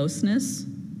closeness,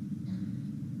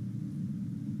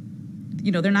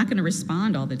 they're not going to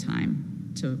respond all the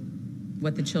time to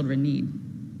what the children need.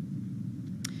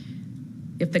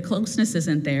 If the closeness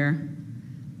isn't there,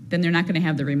 then they're not going to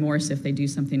have the remorse if they do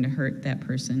something to hurt that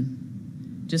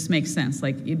person. Just makes sense.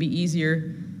 Like, it'd be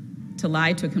easier to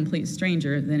lie to a complete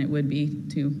stranger than it would be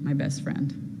to my best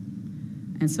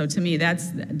friend. And so to me, that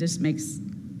just makes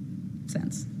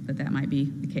sense that might be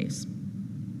the case.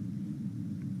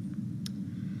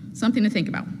 Something to think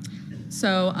about.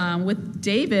 So with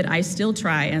David, I still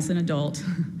try as an adult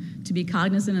to be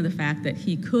cognizant of the fact that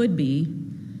he could be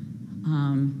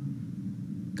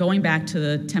going back to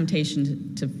the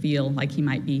temptation to feel like he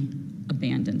might be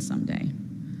abandoned someday.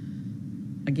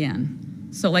 Again.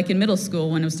 So like in middle school,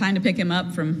 when it was time to pick him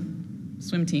up from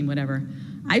swim team, whatever,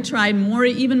 I tried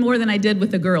even more than I did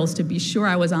with the girls to be sure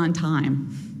I was on time.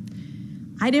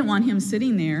 I didn't want him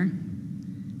sitting there.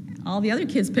 All the other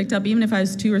kids picked up, even if I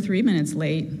was 2 or 3 minutes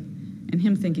late, and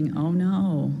him thinking, oh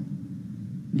no,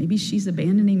 maybe she's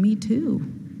abandoning me too.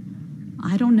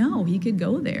 I don't know, he could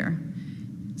go there.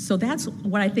 So that's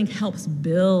what I think helps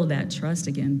build that trust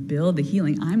again, build the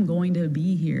healing. I'm going to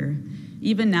be here.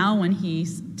 Even now when he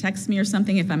texts me or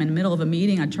something, if I'm in the middle of a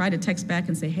meeting, I try to text back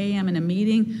and say, hey, I'm in a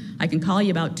meeting. I can call you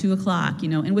about 2 o'clock,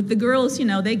 And with the girls,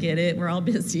 they get it. We're all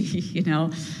busy,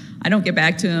 I don't get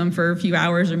back to them for a few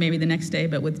hours or maybe the next day,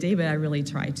 but with David, I really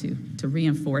try to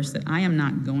reinforce that I am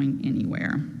not going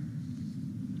anywhere.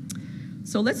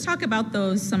 So let's talk about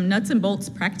some nuts and bolts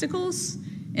practicals.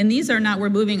 And these are we're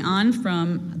moving on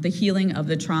from the healing of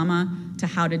the trauma to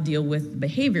how to deal with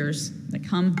behaviors that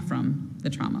come from the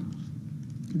trauma.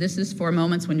 This is for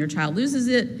moments when your child loses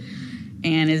it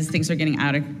and as things are getting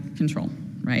out of control,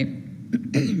 right?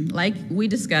 Like we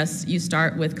discussed, you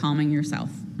start with calming yourself,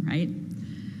 right?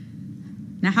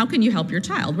 Now, how can you help your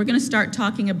child? We're going to start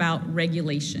talking about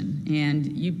regulation.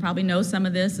 And you probably know some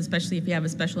of this, especially if you have a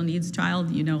special needs child.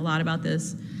 You know a lot about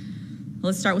this.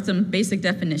 Let's start with some basic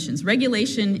definitions.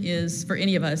 Regulation is, for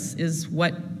any of us, is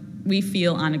what we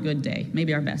feel on a good day,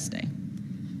 maybe our best day.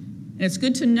 And it's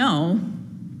good to know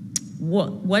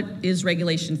what is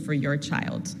regulation for your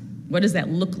child. What does that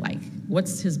look like?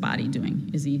 What's his body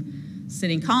doing? Is he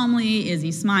sitting calmly? Is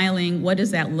he smiling? What does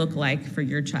that look like for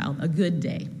your child? A good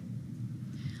day.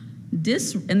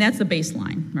 And that's the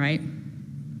baseline, right?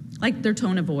 Like their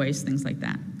tone of voice, things like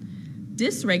that.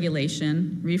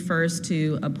 Dysregulation refers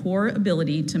to a poor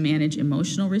ability to manage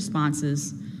emotional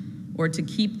responses or to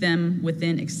keep them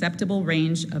within acceptable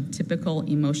range of typical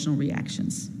emotional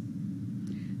reactions.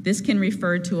 This can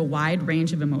refer to a wide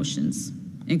range of emotions,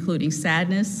 including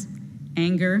sadness,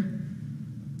 anger,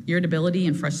 irritability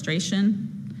and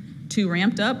frustration, too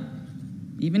ramped up,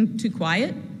 even too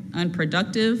quiet,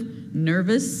 unproductive,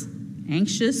 nervous,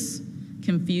 anxious,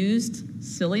 confused,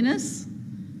 silliness,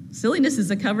 Silliness is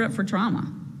a cover-up for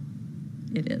trauma.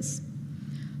 It is.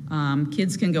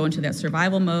 Kids can go into that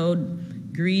survival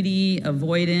mode, greedy,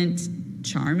 avoidant,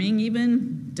 charming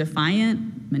even,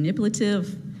 defiant,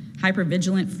 manipulative,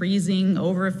 hypervigilant, freezing,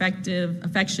 over-affective,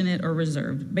 affectionate, or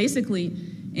reserved. Basically,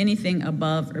 anything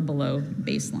above or below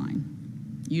baseline.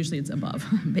 Usually it's above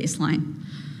baseline.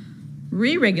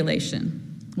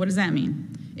 Re-regulation. What does that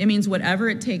mean? It means whatever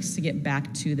it takes to get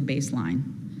back to the baseline.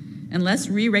 Unless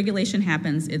re-regulation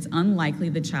happens, it's unlikely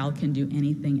the child can do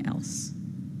anything else,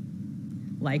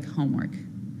 like homework,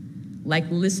 like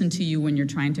listen to you when you're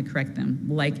trying to correct them,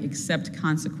 like accept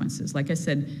consequences. Like I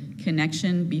said,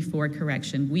 connection before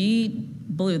correction. We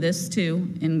blew this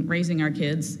too in raising our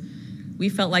kids. We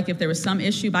felt like if there was some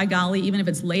issue, by golly, even if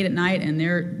it's late at night and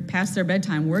they're past their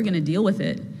bedtime, we're gonna deal with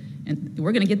it. And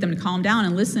we're gonna get them to calm down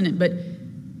and listen. But,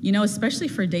 you know, especially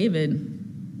for David,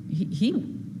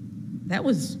 that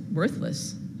was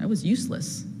worthless. That was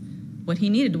useless. What he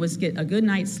needed was get a good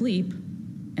night's sleep,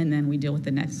 and then we deal with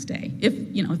the next day, if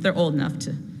they're old enough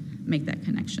to make that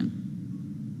connection.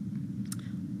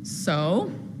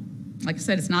 So, like I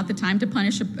said, it's not the time to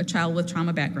punish a child with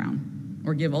trauma background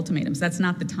or give ultimatums. That's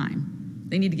not the time.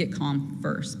 They need to get calm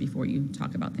first before you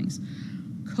talk about things.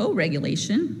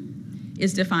 Co-regulation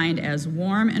is defined as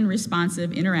warm and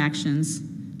responsive interactions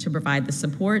to provide the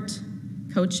support,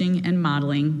 coaching, and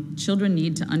modeling children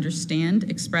need to understand,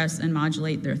 express, and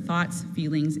modulate their thoughts,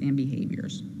 feelings, and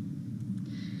behaviors.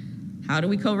 How do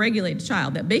we co-regulate a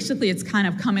child? That basically it's kind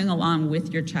of coming along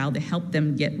with your child to help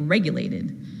them get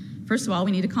regulated. First of all,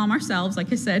 we need to calm ourselves,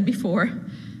 like I said before,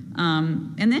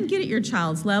 and then get at your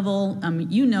child's level.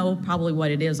 You know probably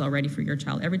what it is already for your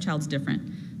child. Every child's different.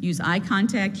 Use eye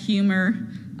contact, humor,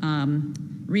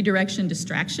 redirection,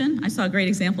 distraction. I saw a great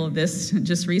example of this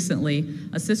just recently.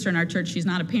 A sister in our church, she's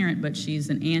not a parent, but she's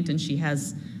an aunt, and she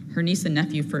has her niece and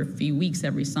nephew for a few weeks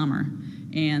every summer.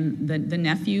 And the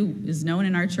nephew is known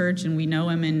in our church, and we know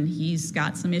him, and he's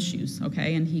got some issues,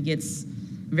 okay? And he gets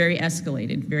very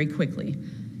escalated very quickly.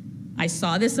 I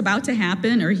saw this about to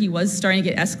happen, or he was starting to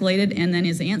get escalated, and then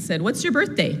his aunt said, "What's your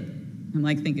birthday?" I'm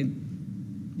like thinking,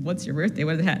 what's your birthday?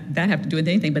 What does that have to do with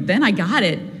anything? But then I got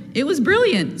it. It was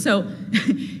brilliant. So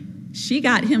she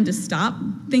got him to stop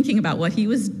thinking about what he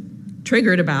was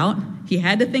triggered about. He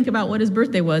had to think about what his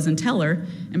birthday was and tell her.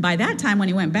 And by that time, when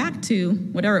he went back to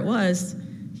whatever it was,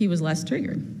 he was less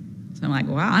triggered. So I'm like,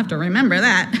 wow, I have to remember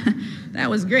that. That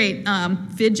was great.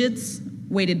 Fidgets,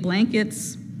 weighted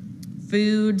blankets,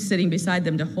 food, sitting beside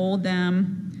them to hold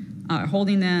them,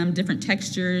 holding them, different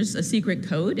textures, a secret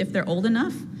code if they're old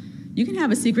enough. You can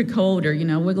have a secret code or,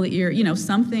 wiggly ear,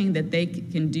 something that they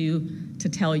can do to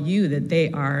tell you that they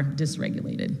are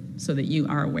dysregulated so that you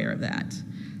are aware of that.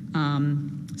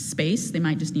 Space, they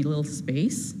might just need a little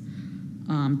space.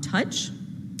 Touch,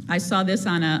 I saw this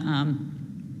on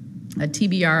a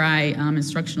TBRI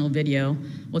instructional video.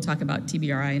 We'll talk about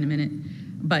TBRI in a minute.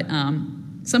 But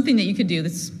something that you could do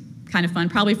that's kind of fun,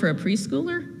 probably for a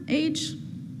preschooler age,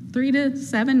 3 to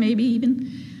 7 maybe even.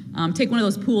 Take one of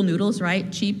those pool noodles,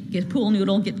 right? Cheap, get a pool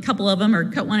noodle, get a couple of them or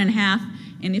cut one in half.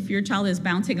 And if your child is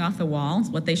bouncing off the walls,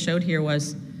 what they showed here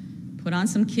was put on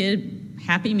some kid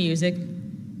happy music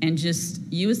and just,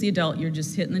 you as the adult, you're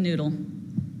just hitting the noodle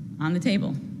on the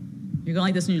table. You're going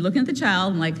like this and you're looking at the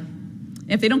child and like,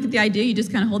 if they don't get the idea, you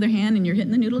just kind of hold their hand and you're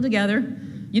hitting the noodle together.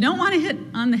 You don't want to hit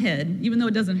on the head, even though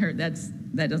it doesn't hurt, that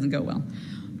doesn't go well.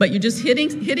 But you're just hitting,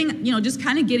 just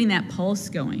kind of getting that pulse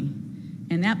going.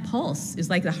 And that pulse is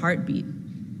like the heartbeat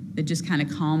that just kind of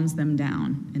calms them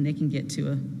down and they can get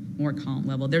to a more calm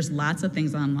level. There's lots of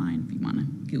things online if you want to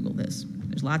Google this.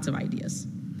 There's lots of ideas.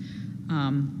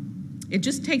 It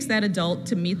just takes that adult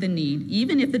to meet the need.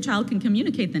 Even if the child can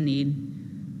communicate the need,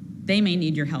 they may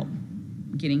need your help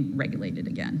getting regulated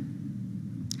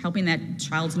again. Helping that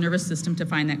child's nervous system to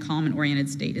find that calm and oriented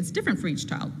state. It's different for each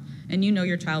child. And you know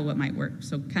your child what might work.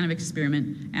 So kind of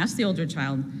experiment. Ask the older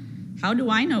child, how do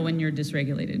I know when you're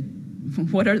dysregulated?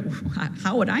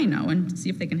 How would I know? And see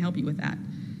if they can help you with that.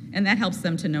 And that helps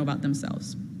them to know about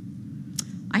themselves.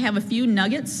 I have a few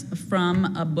nuggets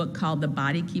from a book called The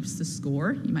Body Keeps the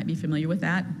Score. You might be familiar with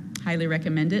that. Highly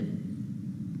recommend it.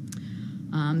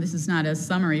 This is not a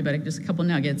summary, but just a couple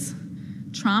nuggets.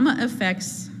 Trauma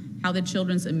affects how the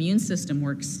children's immune system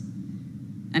works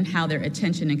and how their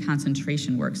attention and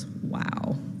concentration works.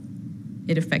 Wow.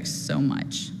 It affects so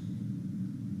much,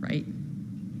 right?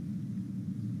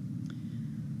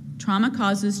 Trauma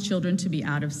causes children to be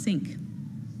out of sync.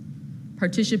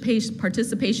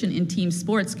 Participation in team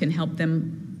sports can help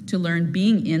them to learn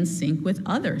being in sync with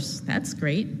others. That's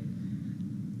great.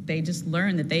 They just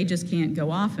learn that they just can't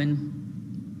go off and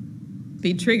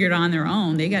be triggered on their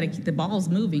own. They got to keep the balls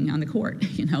moving on the court.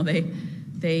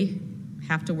 They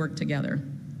have to work together.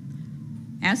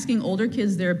 Asking older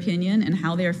kids their opinion and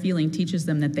how they're feeling teaches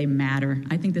them that they matter.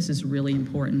 I think this is really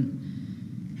important.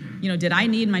 Did I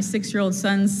need my 6-year-old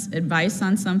son's advice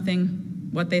on something,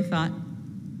 what they thought,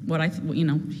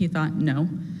 he thought? No.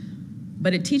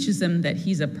 But it teaches them that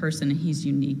he's a person and he's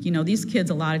unique. These kids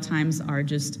a lot of times are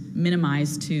just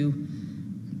minimized to,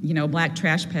 a black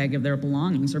trash bag of their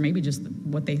belongings, or maybe just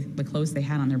the clothes they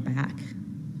had on their back.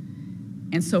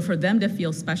 And so for them to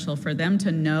feel special, for them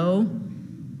to know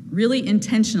really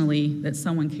intentionally that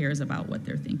someone cares about what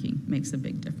they're thinking makes a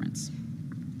big difference.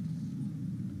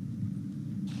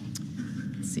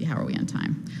 Let's see, how are we on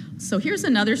time? So here's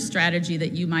another strategy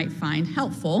that you might find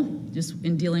helpful just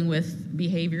in dealing with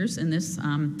behaviors, and this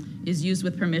is used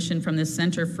with permission from the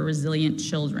Center for Resilient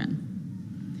Children.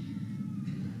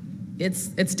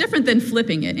 It's different than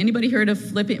flipping it. Anybody heard of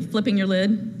flipping your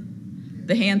lid?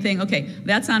 The hand thing? Okay,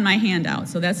 that's on my handout,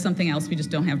 so that's something else we just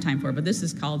don't have time for, but this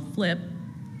is called FLIP,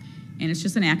 and it's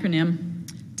just an acronym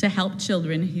to help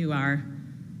children who are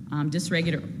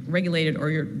dysregulated or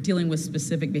you're dealing with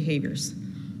specific behaviors.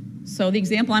 So the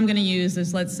example I'm going to use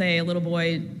is, let's say a little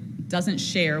boy doesn't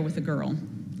share with a girl,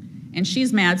 and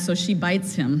she's mad, so she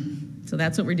bites him. So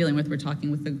that's what we're dealing with. We're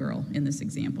talking with the girl in this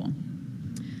example.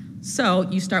 So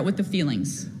you start with the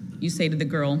feelings. You say to the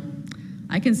girl,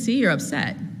 I can see you're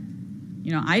upset.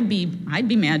 I'd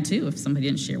be mad too if somebody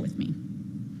didn't share with me.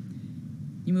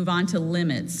 You move on to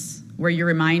limits, where you're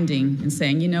reminding and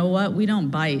saying, you know what, we don't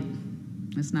bite.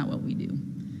 That's not what we do.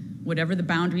 Whatever the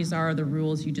boundaries are or the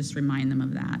rules, you just remind them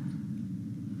of that.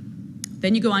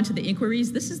 Then you go on to the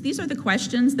inquiries. These are the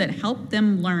questions that help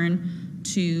them learn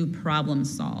to problem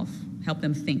solve, help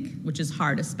them think, which is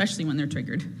hard, especially when they're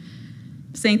triggered.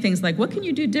 Saying things like, what can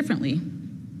you do differently?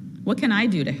 What can I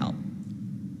do to help?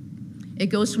 It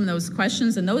goes from those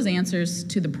questions and those answers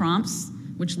to the prompts,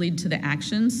 which lead to the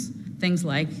actions. Things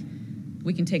like,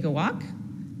 we can take a walk,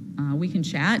 we can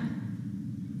chat,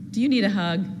 do you need a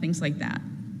hug? Things like that.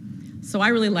 So I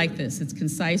really like this. It's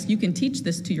concise. You can teach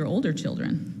this to your older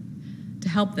children to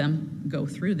help them go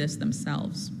through this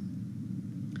themselves.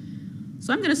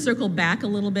 So I'm going to circle back a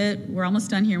little bit. We're almost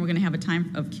done here. We're going to have a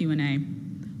time of Q&A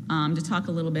to talk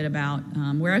a little bit about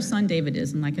where our son David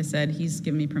is. And like I said, he's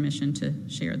given me permission to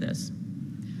share this.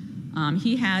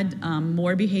 He had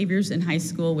more behaviors in high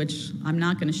school, which I'm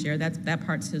not going to share. That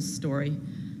part's his story.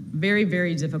 Very,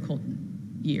 very difficult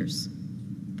years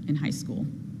in high school.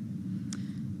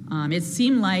 It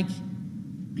seemed like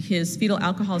his fetal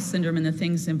alcohol syndrome and the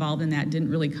things involved in that didn't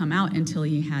really come out until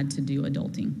he had to do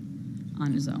adulting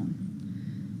on his own.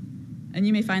 And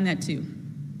you may find that too,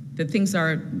 that things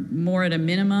are more at a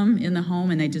minimum in the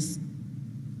home and they just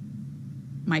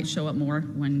might show up more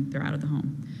when they're out of the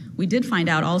home. We did find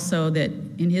out also that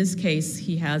in his case,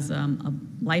 he has a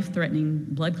life-threatening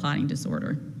blood clotting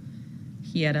disorder.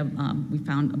 He had we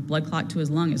found a blood clot to his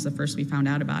lung is the first we found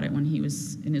out about it when he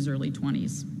was in his early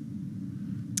 20s.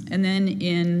 And then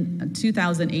in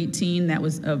 2018, that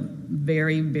was a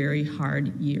very, very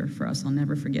hard year for us. I'll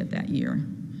never forget that year.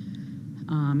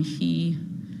 He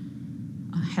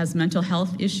has mental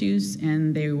health issues,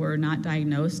 and they were not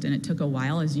diagnosed, and it took a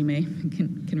while, as you may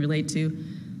can relate to,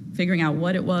 figuring out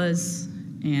what it was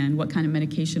and what kind of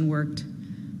medication worked.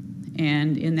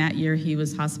 And in that year, he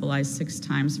was hospitalized 6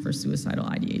 times for suicidal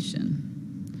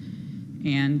ideation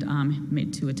and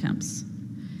made 2 attempts.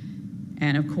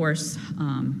 And of course,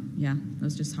 yeah, it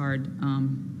was just hard.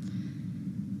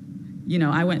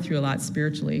 I went through a lot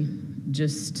spiritually,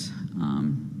 just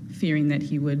fearing that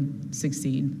he would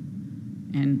succeed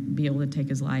and be able to take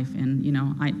his life. And,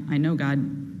 I know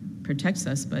God protects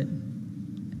us, but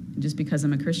just because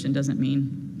I'm a Christian doesn't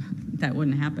mean that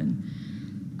wouldn't happen.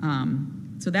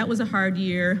 So that was a hard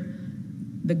year.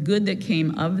 The good that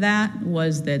came of that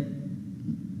was that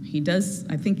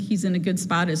I think he's in a good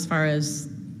spot as far as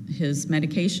his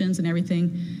medications and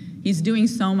everything. He's doing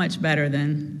so much better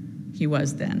than he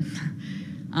was then.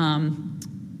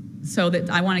 So that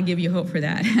I want to give you hope for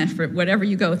that, for whatever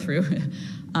you go through.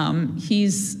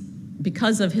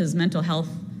 Because of his mental health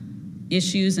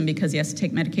issues and because he has to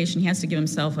take medication, he has to give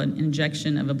himself an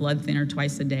injection of a blood thinner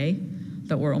twice a day.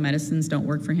 The oral medicines don't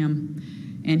work for him.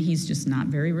 And he's just not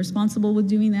very responsible with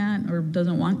doing that or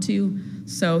doesn't want to.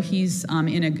 So he's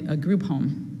in a group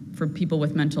home for people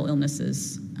with mental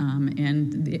illnesses.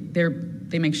 And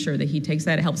they make sure that he takes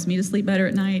that. It helps me to sleep better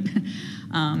at night.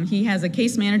 He has a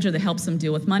case manager that helps him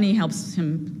deal with money, helps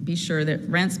him be sure that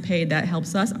rent's paid. That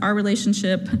helps us, our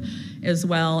relationship as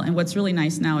well. And what's really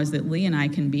nice now is that Lee and I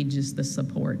can be just the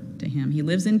support to him. He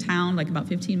lives in town, like about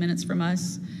 15 minutes from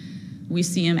us. We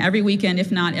see him every weekend,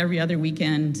 if not every other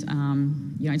weekend.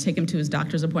 I take him to his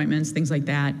doctor's appointments, things like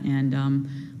that, and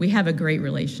we have a great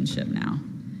relationship now.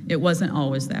 It wasn't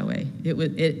always that way.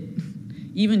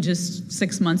 Even just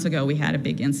 6 months ago, we had a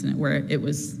big incident where it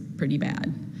was pretty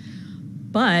bad.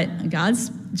 But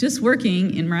God's just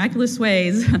working in miraculous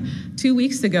ways. 2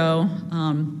 weeks ago,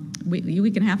 a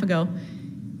week and a half ago,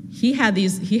 he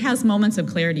has moments of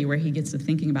clarity where he gets to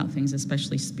thinking about things,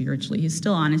 especially spiritually. He's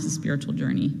still on his spiritual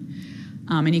journey.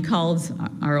 And he called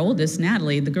our oldest,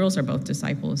 Natalie. The girls are both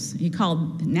disciples. He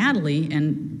called Natalie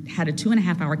and had a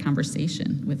 2.5-hour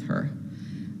conversation with her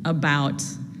about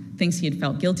things he had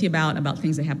felt guilty about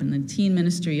things that happened in the teen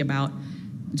ministry, about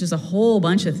just a whole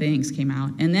bunch of things came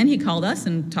out. And then he called us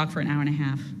and talked for an hour and a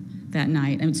half that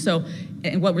night. And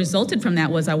what resulted from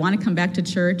that was, I want to come back to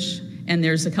church, and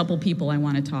there's a couple people I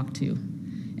want to talk to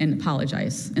and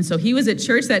apologize. And so he was at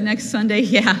church that next Sunday,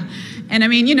 yeah. And I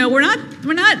mean, we don't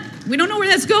know where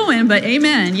that's going, but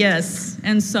amen, yes.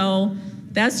 And so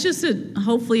that's just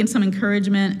hopefully some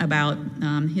encouragement about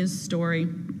his story.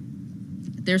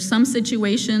 There's some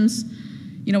situations,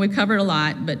 we covered a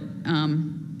lot, but,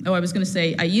 I was going to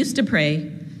say, I used to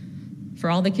pray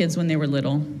for all the kids when they were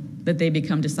little, that they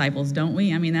become disciples, don't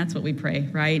we? I mean, that's what we pray,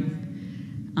 right?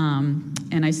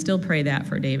 And I still pray that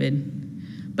for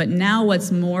David. But now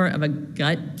what's more of a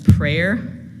gut prayer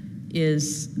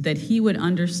is that he would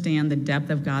understand the depth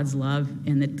of God's love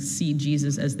and that see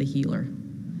Jesus as the healer.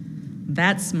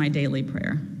 That's my daily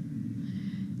prayer.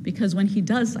 Because when he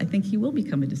does, I think he will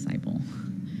become a disciple.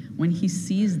 When he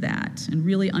sees that and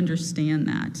really understand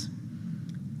that.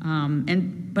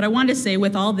 But I wanted to say,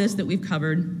 with all this that we've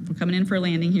covered, we're coming in for a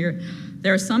landing here,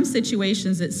 there are some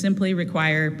situations that simply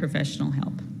require professional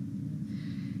help.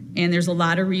 And there's a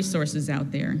lot of resources out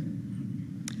there.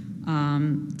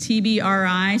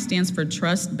 TBRI stands for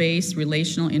Trust-Based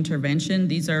Relational Intervention.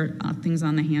 These are things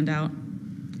on the handout.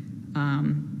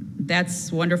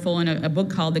 That's wonderful. And a book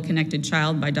called The Connected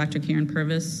Child by Dr. Karen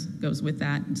Purvis goes with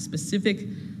that. Specific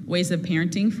ways of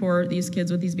parenting for these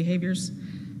kids with these behaviors.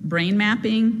 Brain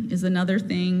mapping is another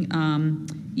thing.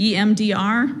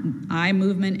 EMDR, eye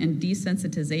movement and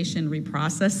desensitization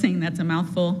reprocessing, that's a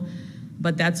mouthful,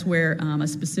 but that's where a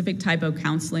specific type of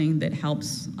counseling that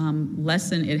helps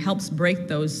it helps break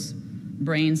those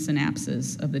brain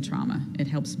synapses of the trauma. It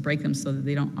helps break them so that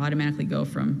they don't automatically go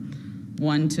from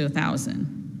 1 to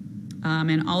 1,000.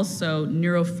 And also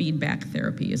neurofeedback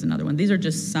therapy is another one. These are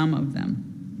just some of them.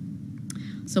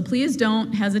 So please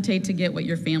don't hesitate to get what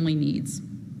your family needs.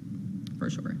 For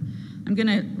sure. I'm going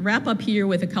to wrap up here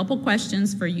with a couple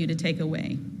questions for you to take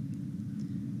away.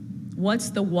 What's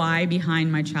the why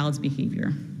behind my child's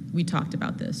behavior? We talked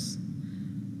about this.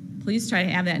 Please try to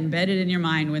have that embedded in your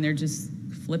mind when they're just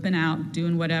flipping out,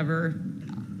 doing whatever,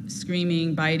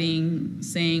 screaming, biting,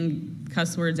 saying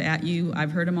cuss words at you.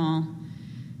 I've heard them all.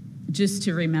 Just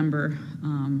to remember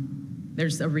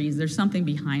there's a reason, there's something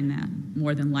behind that,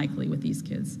 more than likely, with these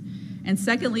kids. And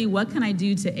secondly, what can I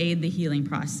do to aid the healing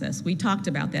process? We talked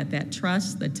about that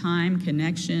trust, the time,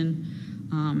 connection,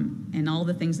 and all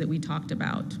the things that we talked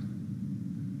about.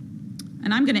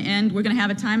 And I'm going to end, we're going to have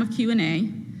a time of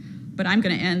Q&A, but I'm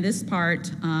going to end this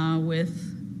part with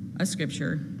a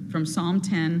scripture from Psalm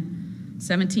 10,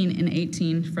 17 and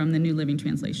 18 from the New Living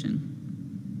Translation.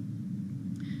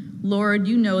 Lord,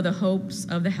 you know the hopes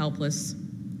of the helpless.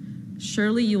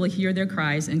 Surely you will hear their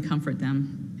cries and comfort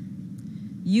them.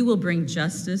 You will bring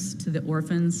justice to the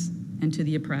orphans and to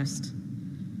the oppressed,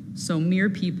 so mere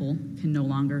people can no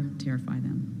longer terrify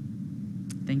them.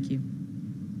 Thank you.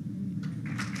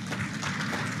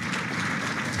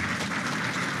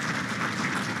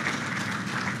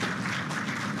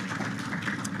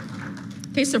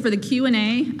 Okay, so for the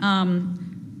Q&A,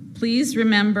 please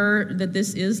remember that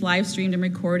this is live streamed and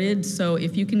recorded, so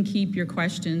if you can keep your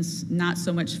questions not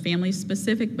so much family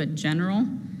specific, but general,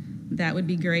 that would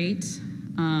be great.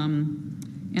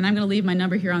 And I'm going to leave my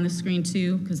number here on the screen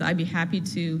too, because I'd be happy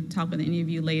to talk with any of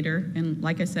you later. And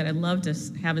like I said, I'd love to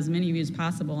have as many of you as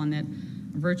possible on that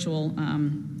virtual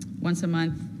once a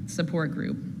month support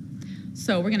group.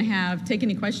 So we're going to take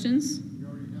any questions?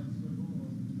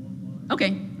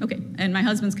 Okay. And my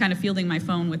husband's kind of fielding my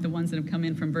phone with the ones that have come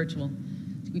in from virtual.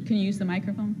 Can you use the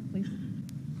microphone, please?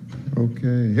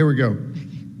 Okay, here we go.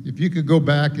 If you could go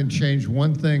back and change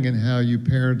one thing in how you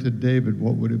parented David,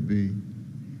 what would it be?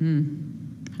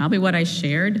 Probably what I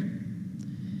shared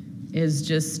is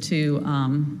just to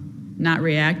not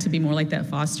react, to be more like that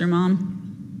foster mom.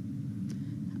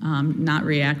 Not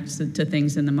react to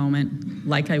things in the moment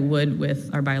like I would with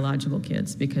our biological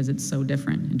kids, because it's so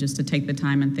different. And just to take the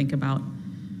time and think about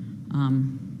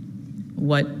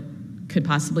what could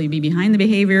possibly be behind the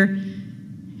behavior,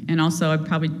 And also, I'd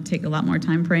probably take a lot more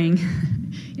time praying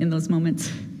in those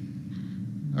moments.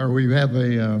 Or we have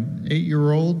a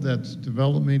 8-year-old that's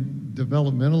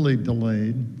developmentally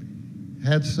delayed,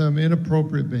 had some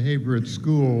inappropriate behavior at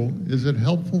school. Is it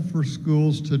helpful for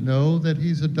schools to know that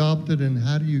he's adopted, and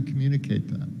how do you communicate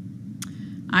that?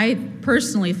 I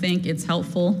personally think it's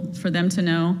helpful for them to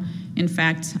know. In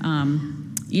fact,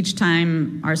 each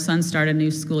time our son started a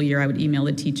new school year, I would email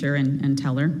the teacher and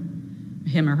tell her,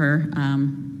 him or her,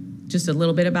 just a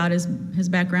little bit about his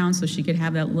background, so she could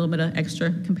have that little bit of extra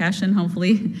compassion,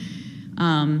 hopefully.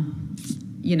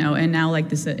 You know, and now, like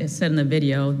this it said in the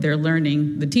video, they're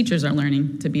learning, the teachers are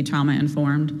learning to be trauma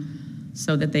informed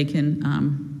so that they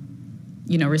can,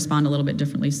 you know, respond a little bit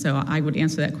differently. So I would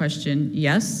answer that question,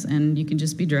 yes, and you can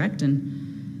just be direct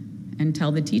and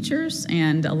tell the teachers.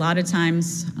 And a lot of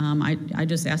times, I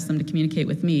just ask them to communicate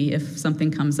with me if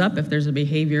something comes up, if there's a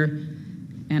behavior,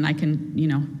 and I can, you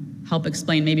know, help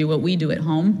explain maybe what we do at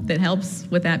home that helps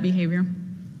with that behavior.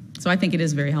 So I think it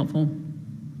is very helpful.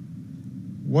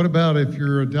 What about if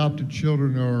your adopted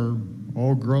children are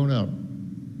all grown up?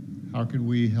 How can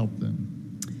we help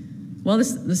them? Well,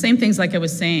 the same things like I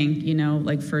was saying, you know,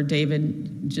 like for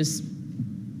David, just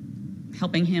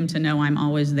helping him to know I'm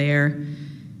always there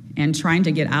and trying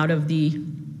to get out of the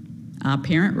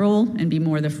parent role and be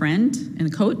more the friend and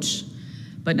the coach,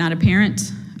 but not a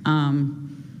parent.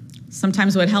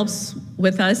 Sometimes what helps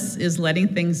with us is letting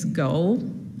things go.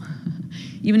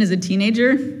 Even as a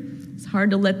teenager, it's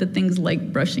hard to let the things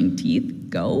like brushing teeth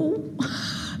go.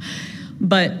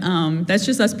 But that's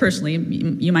just us personally.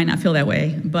 You might not feel that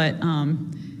way. But,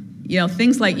 you know,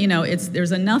 things like, you know,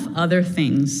 there's enough other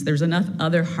things. There's enough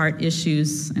other heart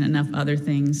issues and enough other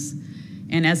things.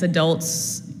 And as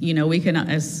adults, you know,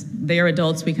 as they're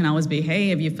adults, we can always be, hey,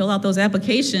 have you filled out those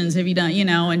applications? Have you done, you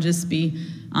know, and just be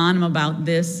on them about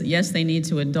this. Yes, they need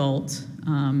to adult.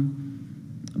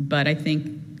 But I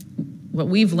think what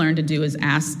we've learned to do is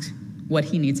ask what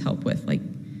he needs help with. Like,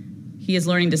 he has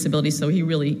learning disabilities, so he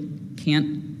really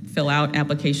can't fill out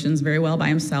applications very well by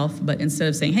himself. But instead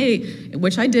of saying, hey,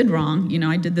 which I did wrong, you know,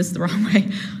 I did this the wrong way.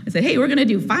 I said, hey, we're gonna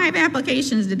do 5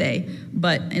 applications today.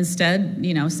 But instead,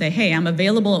 you know, say, hey, I'm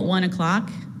available at 1 o'clock.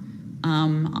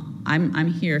 I'm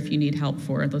here if you need help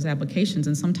for those applications,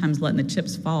 and sometimes letting the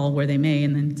chips fall where they may,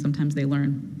 and then sometimes they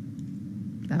learn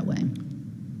that way.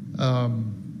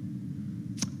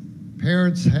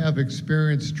 Parents have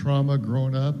experienced trauma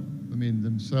growing up,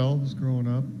 themselves growing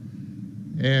up,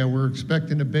 and we're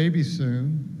expecting a baby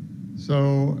soon.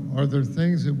 So are there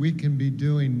things that we can be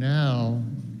doing now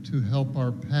to help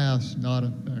our past not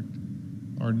affect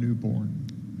our newborn?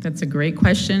 That's a great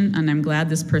question, and I'm glad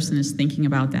this person is thinking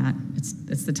about that.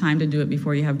 It's the time to do it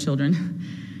before you have children.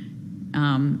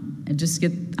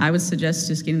 And I would suggest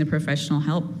just getting the professional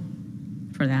help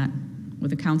for that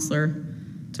with a counselor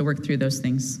to work through those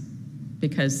things.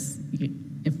 Because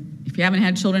if you haven't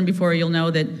had children before, you'll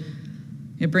know that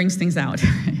it brings things out.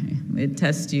 It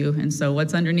tests you, and so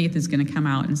what's underneath is going to come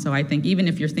out. And so I think even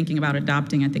if you're thinking about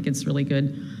adopting, I think it's really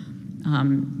good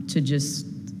to just,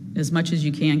 as much as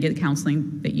you can, get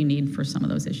counseling that you need for some of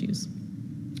those issues.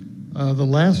 The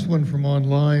last one from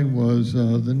online was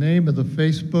the name of the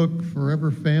Facebook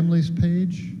Forever Families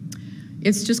page.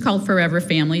 It's just called Forever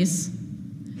Families,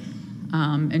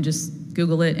 and just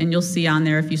Google it, and you'll see on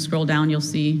there, if you scroll down, you'll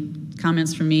see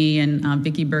comments from me, and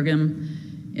Vicki Burgum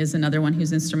is another one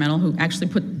who's instrumental, who actually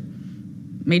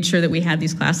made sure that we had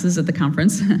these classes at the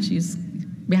conference. She's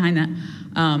behind that.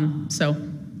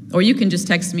 Or you can just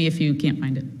text me if you can't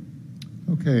find it.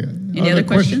 Okay. Any other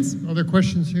questions? Other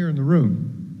questions here in the room?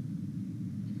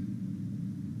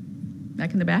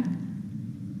 Back in the back?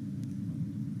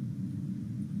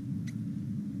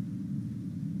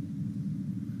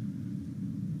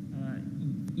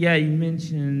 Yeah, you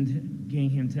mentioned getting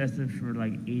him tested for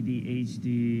like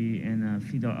ADHD and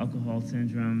fetal alcohol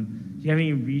syndrome. Do you have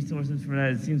any resources for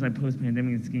that? It seems like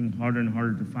post-pandemic it's getting harder and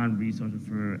harder to find resources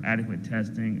for adequate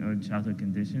testing of childhood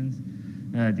conditions.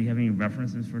 Do you have any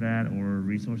references for that or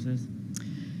resources?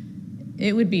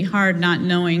 It would be hard not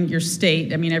knowing your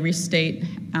state. I mean, every state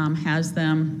has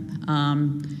them.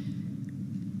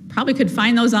 Probably could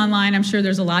find those online. I'm sure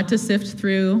there's a lot to sift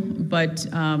through, but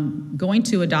going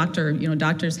to a doctor,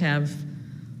 doctors have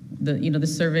the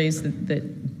surveys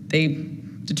that they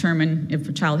determine if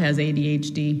a child has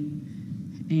ADHD.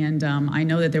 And I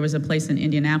know that there was a place in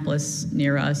Indianapolis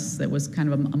near us that was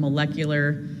kind of a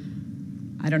molecular,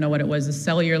 I don't know what it was, a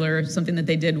cellular, something that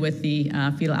they did with the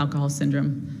fetal alcohol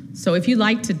syndrome. So if you'd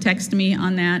like to text me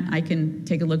on that, I can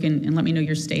take a look and let me know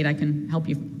your state. I can help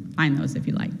you find those if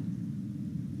you like.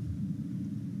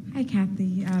 Hi,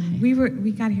 Kathy.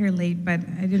 We got here late, but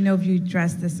I didn't know if you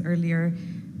addressed this earlier.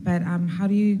 But how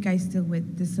do you guys deal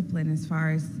with discipline as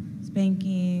far as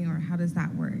spanking, or how does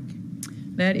that work?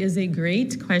 That is a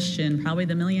great question, probably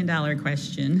the $1 million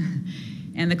question.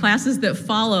 And the classes that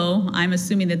follow, I'm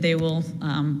assuming that they will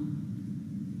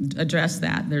address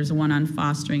that. There's one on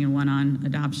fostering and one on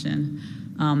adoption.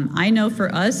 I know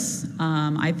for us,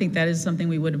 I think that is something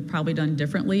we would have probably done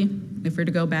differently if we were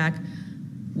to go back.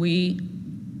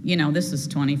 This was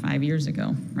 25 years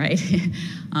ago, right?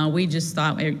 We just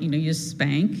thought, you just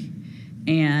spank.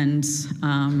 And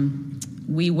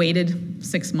we waited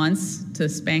 6 months to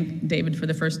spank David for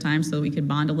the first time so that we could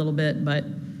bond a little bit, but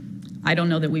I don't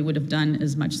know that we would have done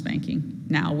as much spanking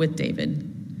now with David,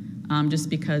 just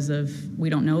because we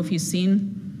don't know if he's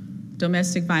seen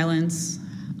domestic violence.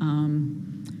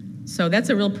 So that's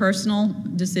a real personal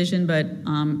decision, but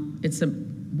it's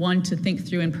one to think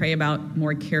through and pray about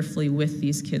more carefully with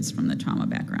these kids from the trauma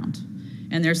background.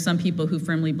 And there's some people who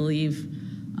firmly believe,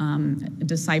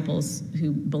 disciples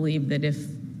who believe that if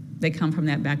they come from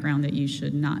that background that you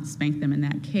should not spank them in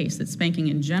that case, that spanking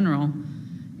in general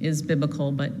is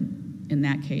biblical, but in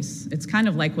that case, it's kind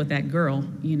of like with that girl,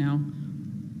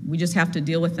 we just have to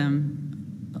deal with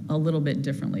them a little bit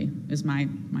differently, is my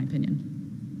opinion.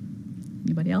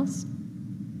 Anybody else?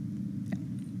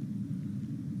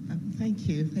 Thank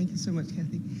you so much,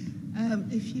 Kathy.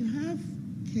 If you have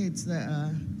kids that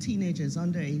are teenagers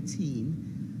under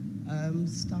 18,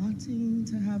 starting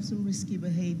to have some risky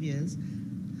behaviors,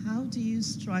 how do you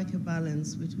strike a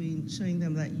balance between showing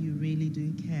them that you really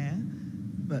do care,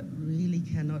 but really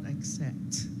cannot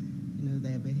accept,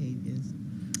 their behaviors?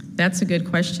 That's a good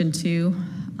question too.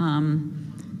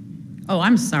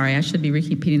 I'm sorry, I should be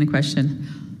repeating the question.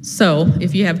 So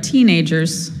if you have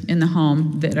teenagers in the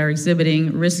home that are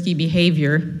exhibiting risky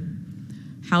behavior,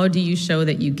 how do you show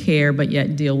that you care but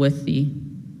yet deal with the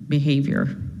behavior?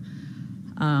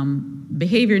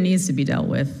 Behavior needs to be dealt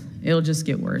with. It'll just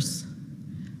get worse,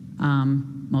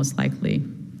 most likely.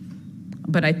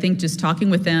 But I think just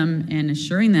talking with them and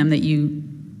assuring them that you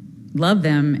love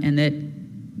them and that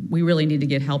we really need to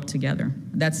get help together.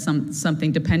 That's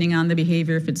something, depending on the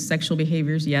behavior. If it's sexual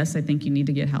behaviors, yes, I think you need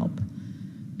to get help.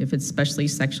 If it's especially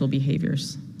sexual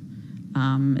behaviors.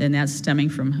 And that's stemming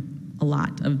from a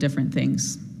lot of different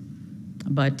things.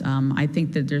 But I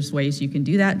think that there's ways you can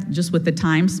do that just with the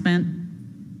time spent,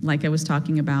 like I was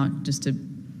talking about, just to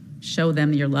show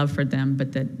them your love for them,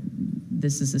 but that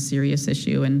this is a serious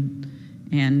issue,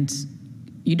 and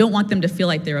you don't want them to feel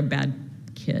like they're a bad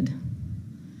kid.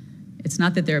 It's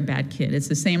not that they're a bad kid. It's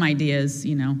the same idea as,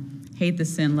 hate the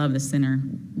sin, love the sinner.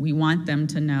 We want them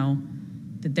to know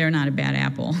that they're not a bad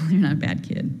apple, they're not a bad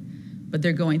kid, but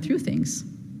they're going through things.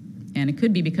 And it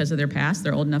could be because of their past,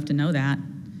 they're old enough to know that,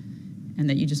 and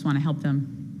that you just want to help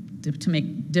them to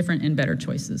make different and better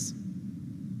choices.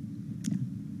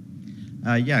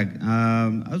 I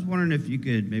was wondering if you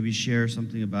could maybe share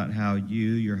something about how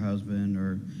you, your husband,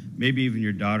 or maybe even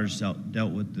your daughter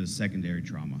dealt with the secondary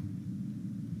trauma.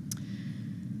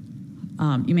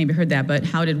 You maybe heard that, but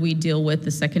how did we deal with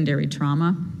the secondary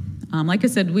trauma? Like I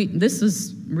said, this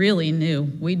is really new.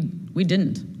 We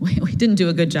didn't do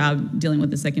a good job dealing with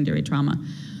the secondary trauma.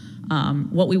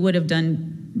 What we would have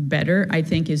done better, I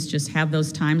think, is just have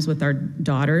those times with our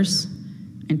daughters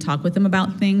and talk with them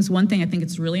about things. One thing I think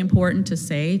it's really important to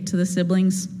say to the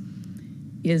siblings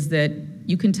is that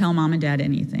you can tell mom and dad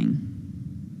anything.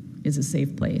 It's a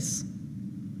safe place.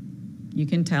 You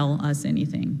can tell us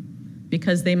anything,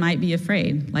 because they might be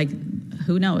afraid. Like,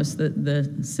 who knows?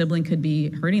 The sibling could be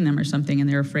hurting them or something, and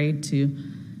they're afraid to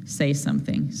say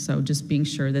something. So just being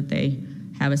sure that they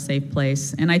have a safe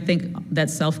place. And I think that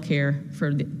self-care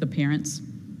for the parents,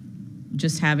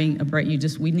 just having a break,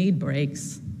 we need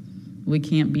breaks. We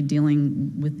can't be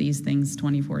dealing with these things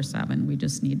 24/7. We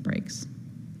just need breaks.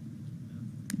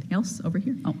 Anything else over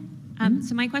here? Oh.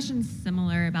 So my question's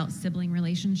similar about sibling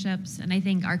relationships, and I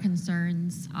think our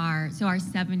concerns are, so our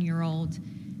 7-year-old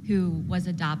who was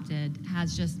adopted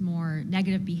has just more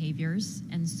negative behaviors,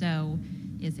 and so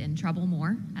is in trouble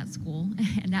more at school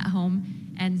and at home,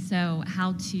 and so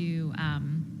how to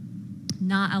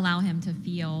not allow him to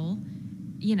feel,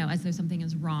 as though something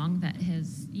is wrong, that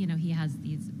he has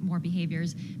these more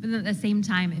behaviors. But then at the same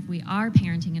time, if we are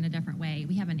parenting in a different way,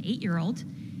 we have an 8-year-old,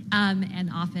 and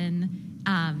often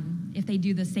if they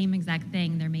do the same exact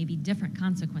thing, there may be different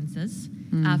consequences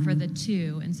for the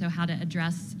two. And so how to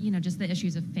address, just the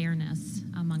issues of fairness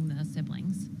among the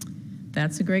siblings.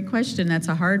 That's a great question. That's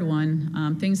a hard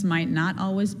one. Things might not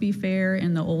always be fair,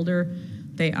 and the older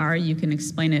they are, you can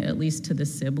explain it at least to the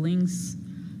siblings.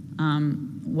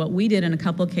 What we did in a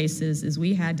couple cases is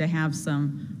we had to have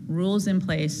some rules in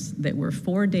place that were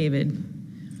for David,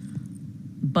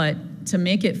 but to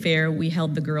make it fair, we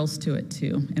held the girls to it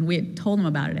too. And we had told them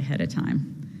about it ahead of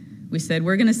time. We said,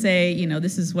 we're gonna say,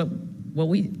 this is what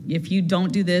if you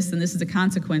don't do this, then this is a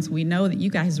consequence. We know that you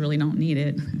guys really don't need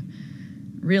it.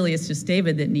 Really, it's just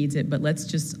David that needs it, but let's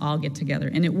just all get together.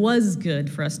 And it was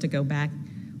good for us to go back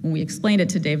when we explained it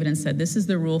to David and said, this is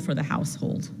the rule for the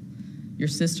household. Your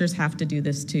sisters have to do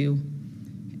this too.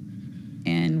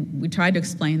 And we tried to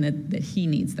explain that he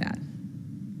needs that.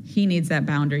 He needs that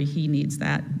boundary, he needs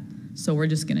that. So we're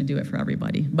just gonna do it for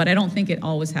everybody. But I don't think it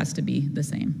always has to be the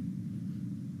same.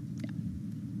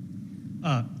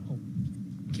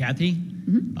 Kathy,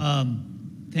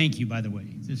 thank you, by the way.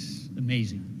 This is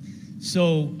amazing.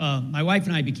 So my wife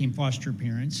and I became foster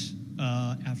parents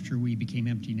after we became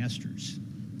empty nesters.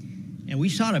 And we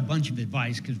sought a bunch of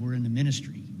advice because we're in the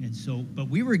ministry. And so, but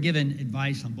we were given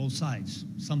advice on both sides.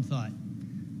 Some thought,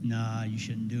 nah, you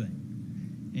shouldn't do it.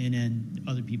 And then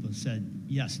other people said,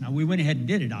 yes. Now, we went ahead and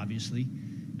did it, obviously.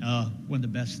 One of the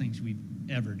best things we've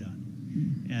ever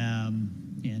done.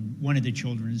 And one of the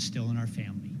children is still in our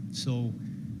family. So,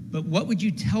 but what would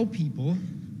you tell people,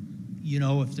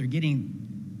 if they're getting,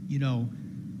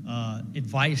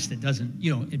 advice that doesn't,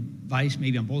 advice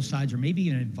maybe on both sides, or maybe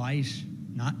even advice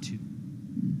not to?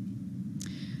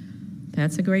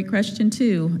 That's a great question,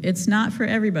 too. It's not for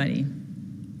everybody.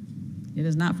 It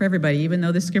is not for everybody. Even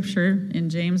though the scripture in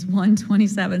James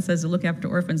 1:27 says to look after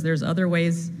orphans, there's other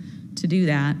ways to do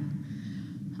that.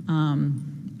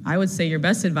 I would say your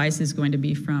best advice is going to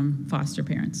be from foster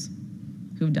parents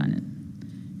who've done it.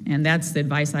 And that's the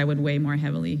advice I would weigh more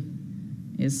heavily,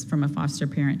 is from a foster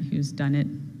parent who's done it.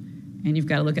 And you've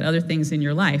got to look at other things in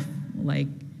your life, like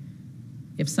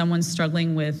if someone's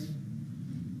struggling with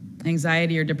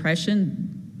anxiety or depression,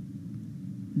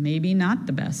 maybe not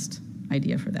the best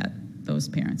idea for those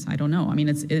parents. I don't know. I mean,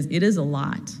 it is a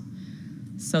lot.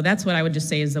 So that's what I would just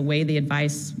say is the way the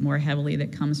advice more heavily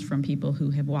that comes from people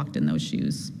who have walked in those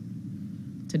shoes,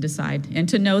 to decide and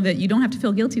to know that you don't have to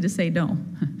feel guilty to say no.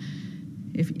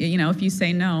 If you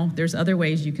say no, there's other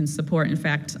ways you can support. In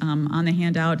fact, on the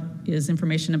handout is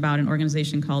information about an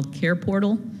organization called Care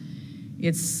Portal.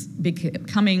 It's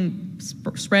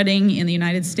spreading in the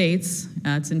United States.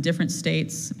 It's in different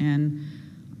states, and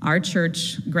our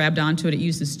church grabbed onto it. It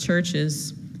uses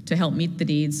churches to help meet the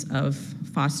needs of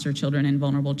foster children and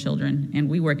vulnerable children. And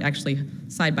we work actually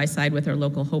side by side with our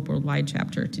local Hope Worldwide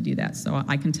chapter to do that. So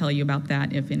I can tell you about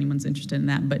that if anyone's interested in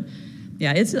that. But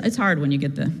yeah, it's hard when you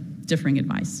get the differing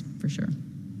advice, for sure.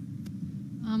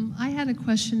 I had a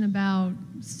question about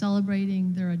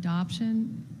celebrating their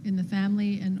adoption in the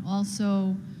family, and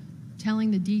also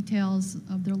telling the details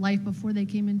of their life before they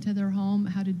came into their home,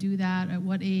 how to do that, at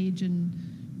what age, and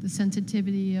the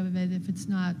sensitivity of it if it's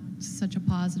not such a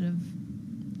positive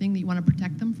thing that you want to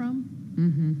protect them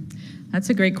from?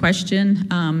 That's a great question.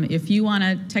 If you want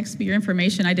to text me your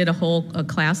information, I did a whole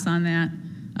class on that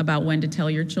about when to tell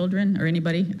your children or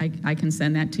anybody. I can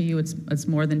send that to you. It's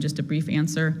more than just a brief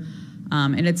answer.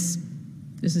 And this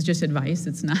is just advice.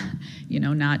 It's not,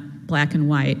 not black and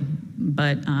white.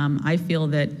 But I feel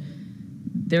that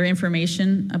their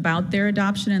information about their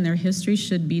adoption and their history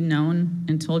should be known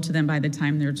and told to them by the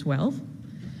time they're 12,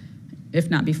 if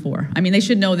not before. I mean, they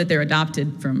should know that they're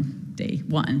adopted from day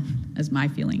one, is my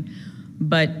feeling.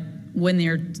 But when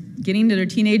they're getting to their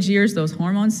teenage years, those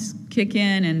hormones kick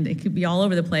in, and it could be all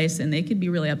over the place, and they could be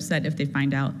really upset if they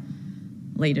find out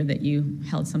later that you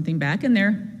held something back. And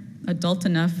they're adult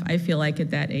enough, I feel like,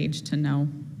 at that age to know.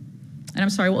 And I'm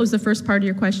sorry, what was the first part of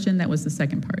your question? That was the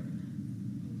second part.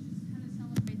 Just how to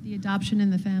celebrate the adoption in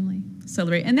the family.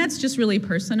 Celebrate, and that's just really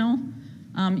personal.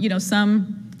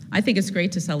 I think it's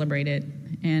great to celebrate it.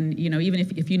 And, even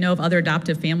if you know of other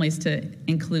adoptive families, to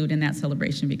include in that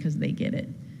celebration because they get it.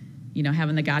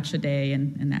 Having the gotcha day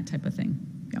and that type of thing.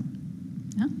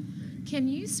 Yeah. Can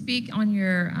you speak on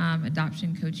your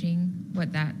adoption coaching,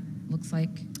 what that looks like?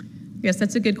 Yes,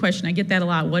 that's a good question. I get that a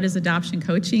lot. What is adoption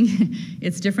coaching?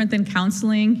 It's different than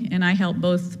counseling, and I help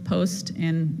both post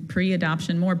and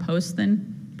pre-adoption, more post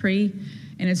than pre.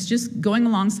 And it's just going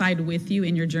alongside with you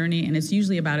in your journey, and it's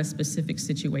usually about a specific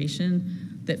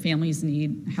situation that families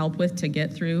need help with to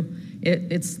get through.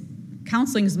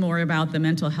 Counseling is more about the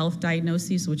mental health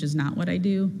diagnoses, which is not what I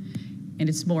do. And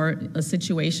it's more a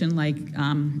situation like,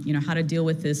 how to deal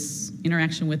with this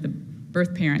interaction with the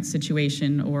birth parent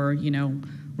situation, or,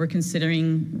 we're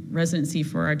considering residency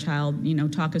for our child,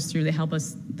 talk us through, they help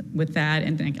us with that,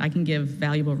 and I can give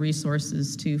valuable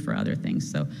resources too for other things.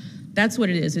 So that's what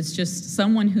it is. It's just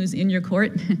someone who's in your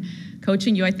court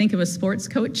coaching you. I think of a sports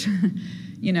coach.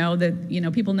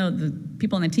 people know the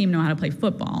people on the team know how to play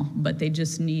football, but they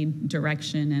just need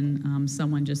direction and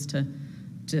someone just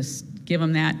give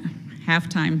them that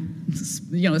halftime,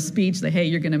 speech that, hey,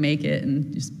 you're going to make it,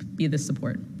 and just be the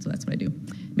support. So that's what I do.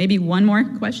 Maybe one more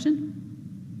question?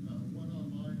 One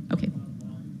online. Okay.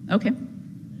 Online. Okay.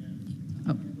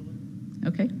 Oh.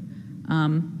 Okay.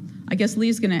 I guess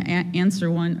Lee's going to answer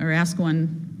one or ask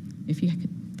one. If you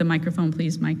could, the microphone,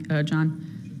 please, John.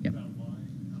 Yep.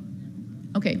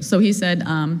 Okay. So he said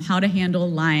how to handle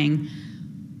lying.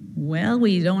 Well,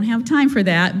 we don't have time for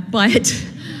that, but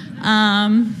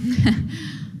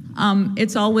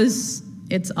it's always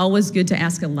good to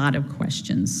ask a lot of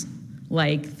questions,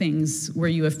 like things: were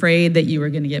you afraid that you were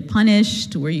going to get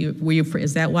punished? Were you?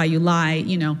 Is that why you lie?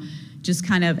 Just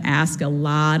kind of ask a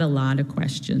lot of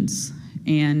questions.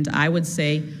 And I would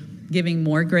say, giving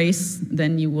more grace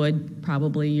than you would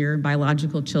probably your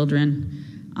biological children.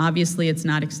 Obviously, it's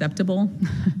not acceptable.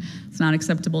 It's not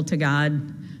acceptable to God,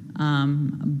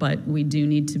 but we do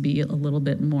need to be a little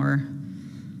bit more,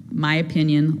 my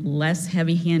opinion, less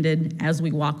heavy-handed as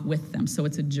we walk with them. So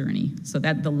it's a journey. So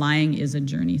that the lying is a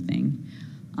journey thing.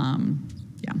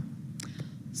 Yeah.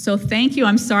 So thank you.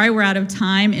 I'm sorry we're out of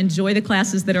time. Enjoy the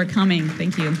classes that are coming.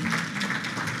 Thank you.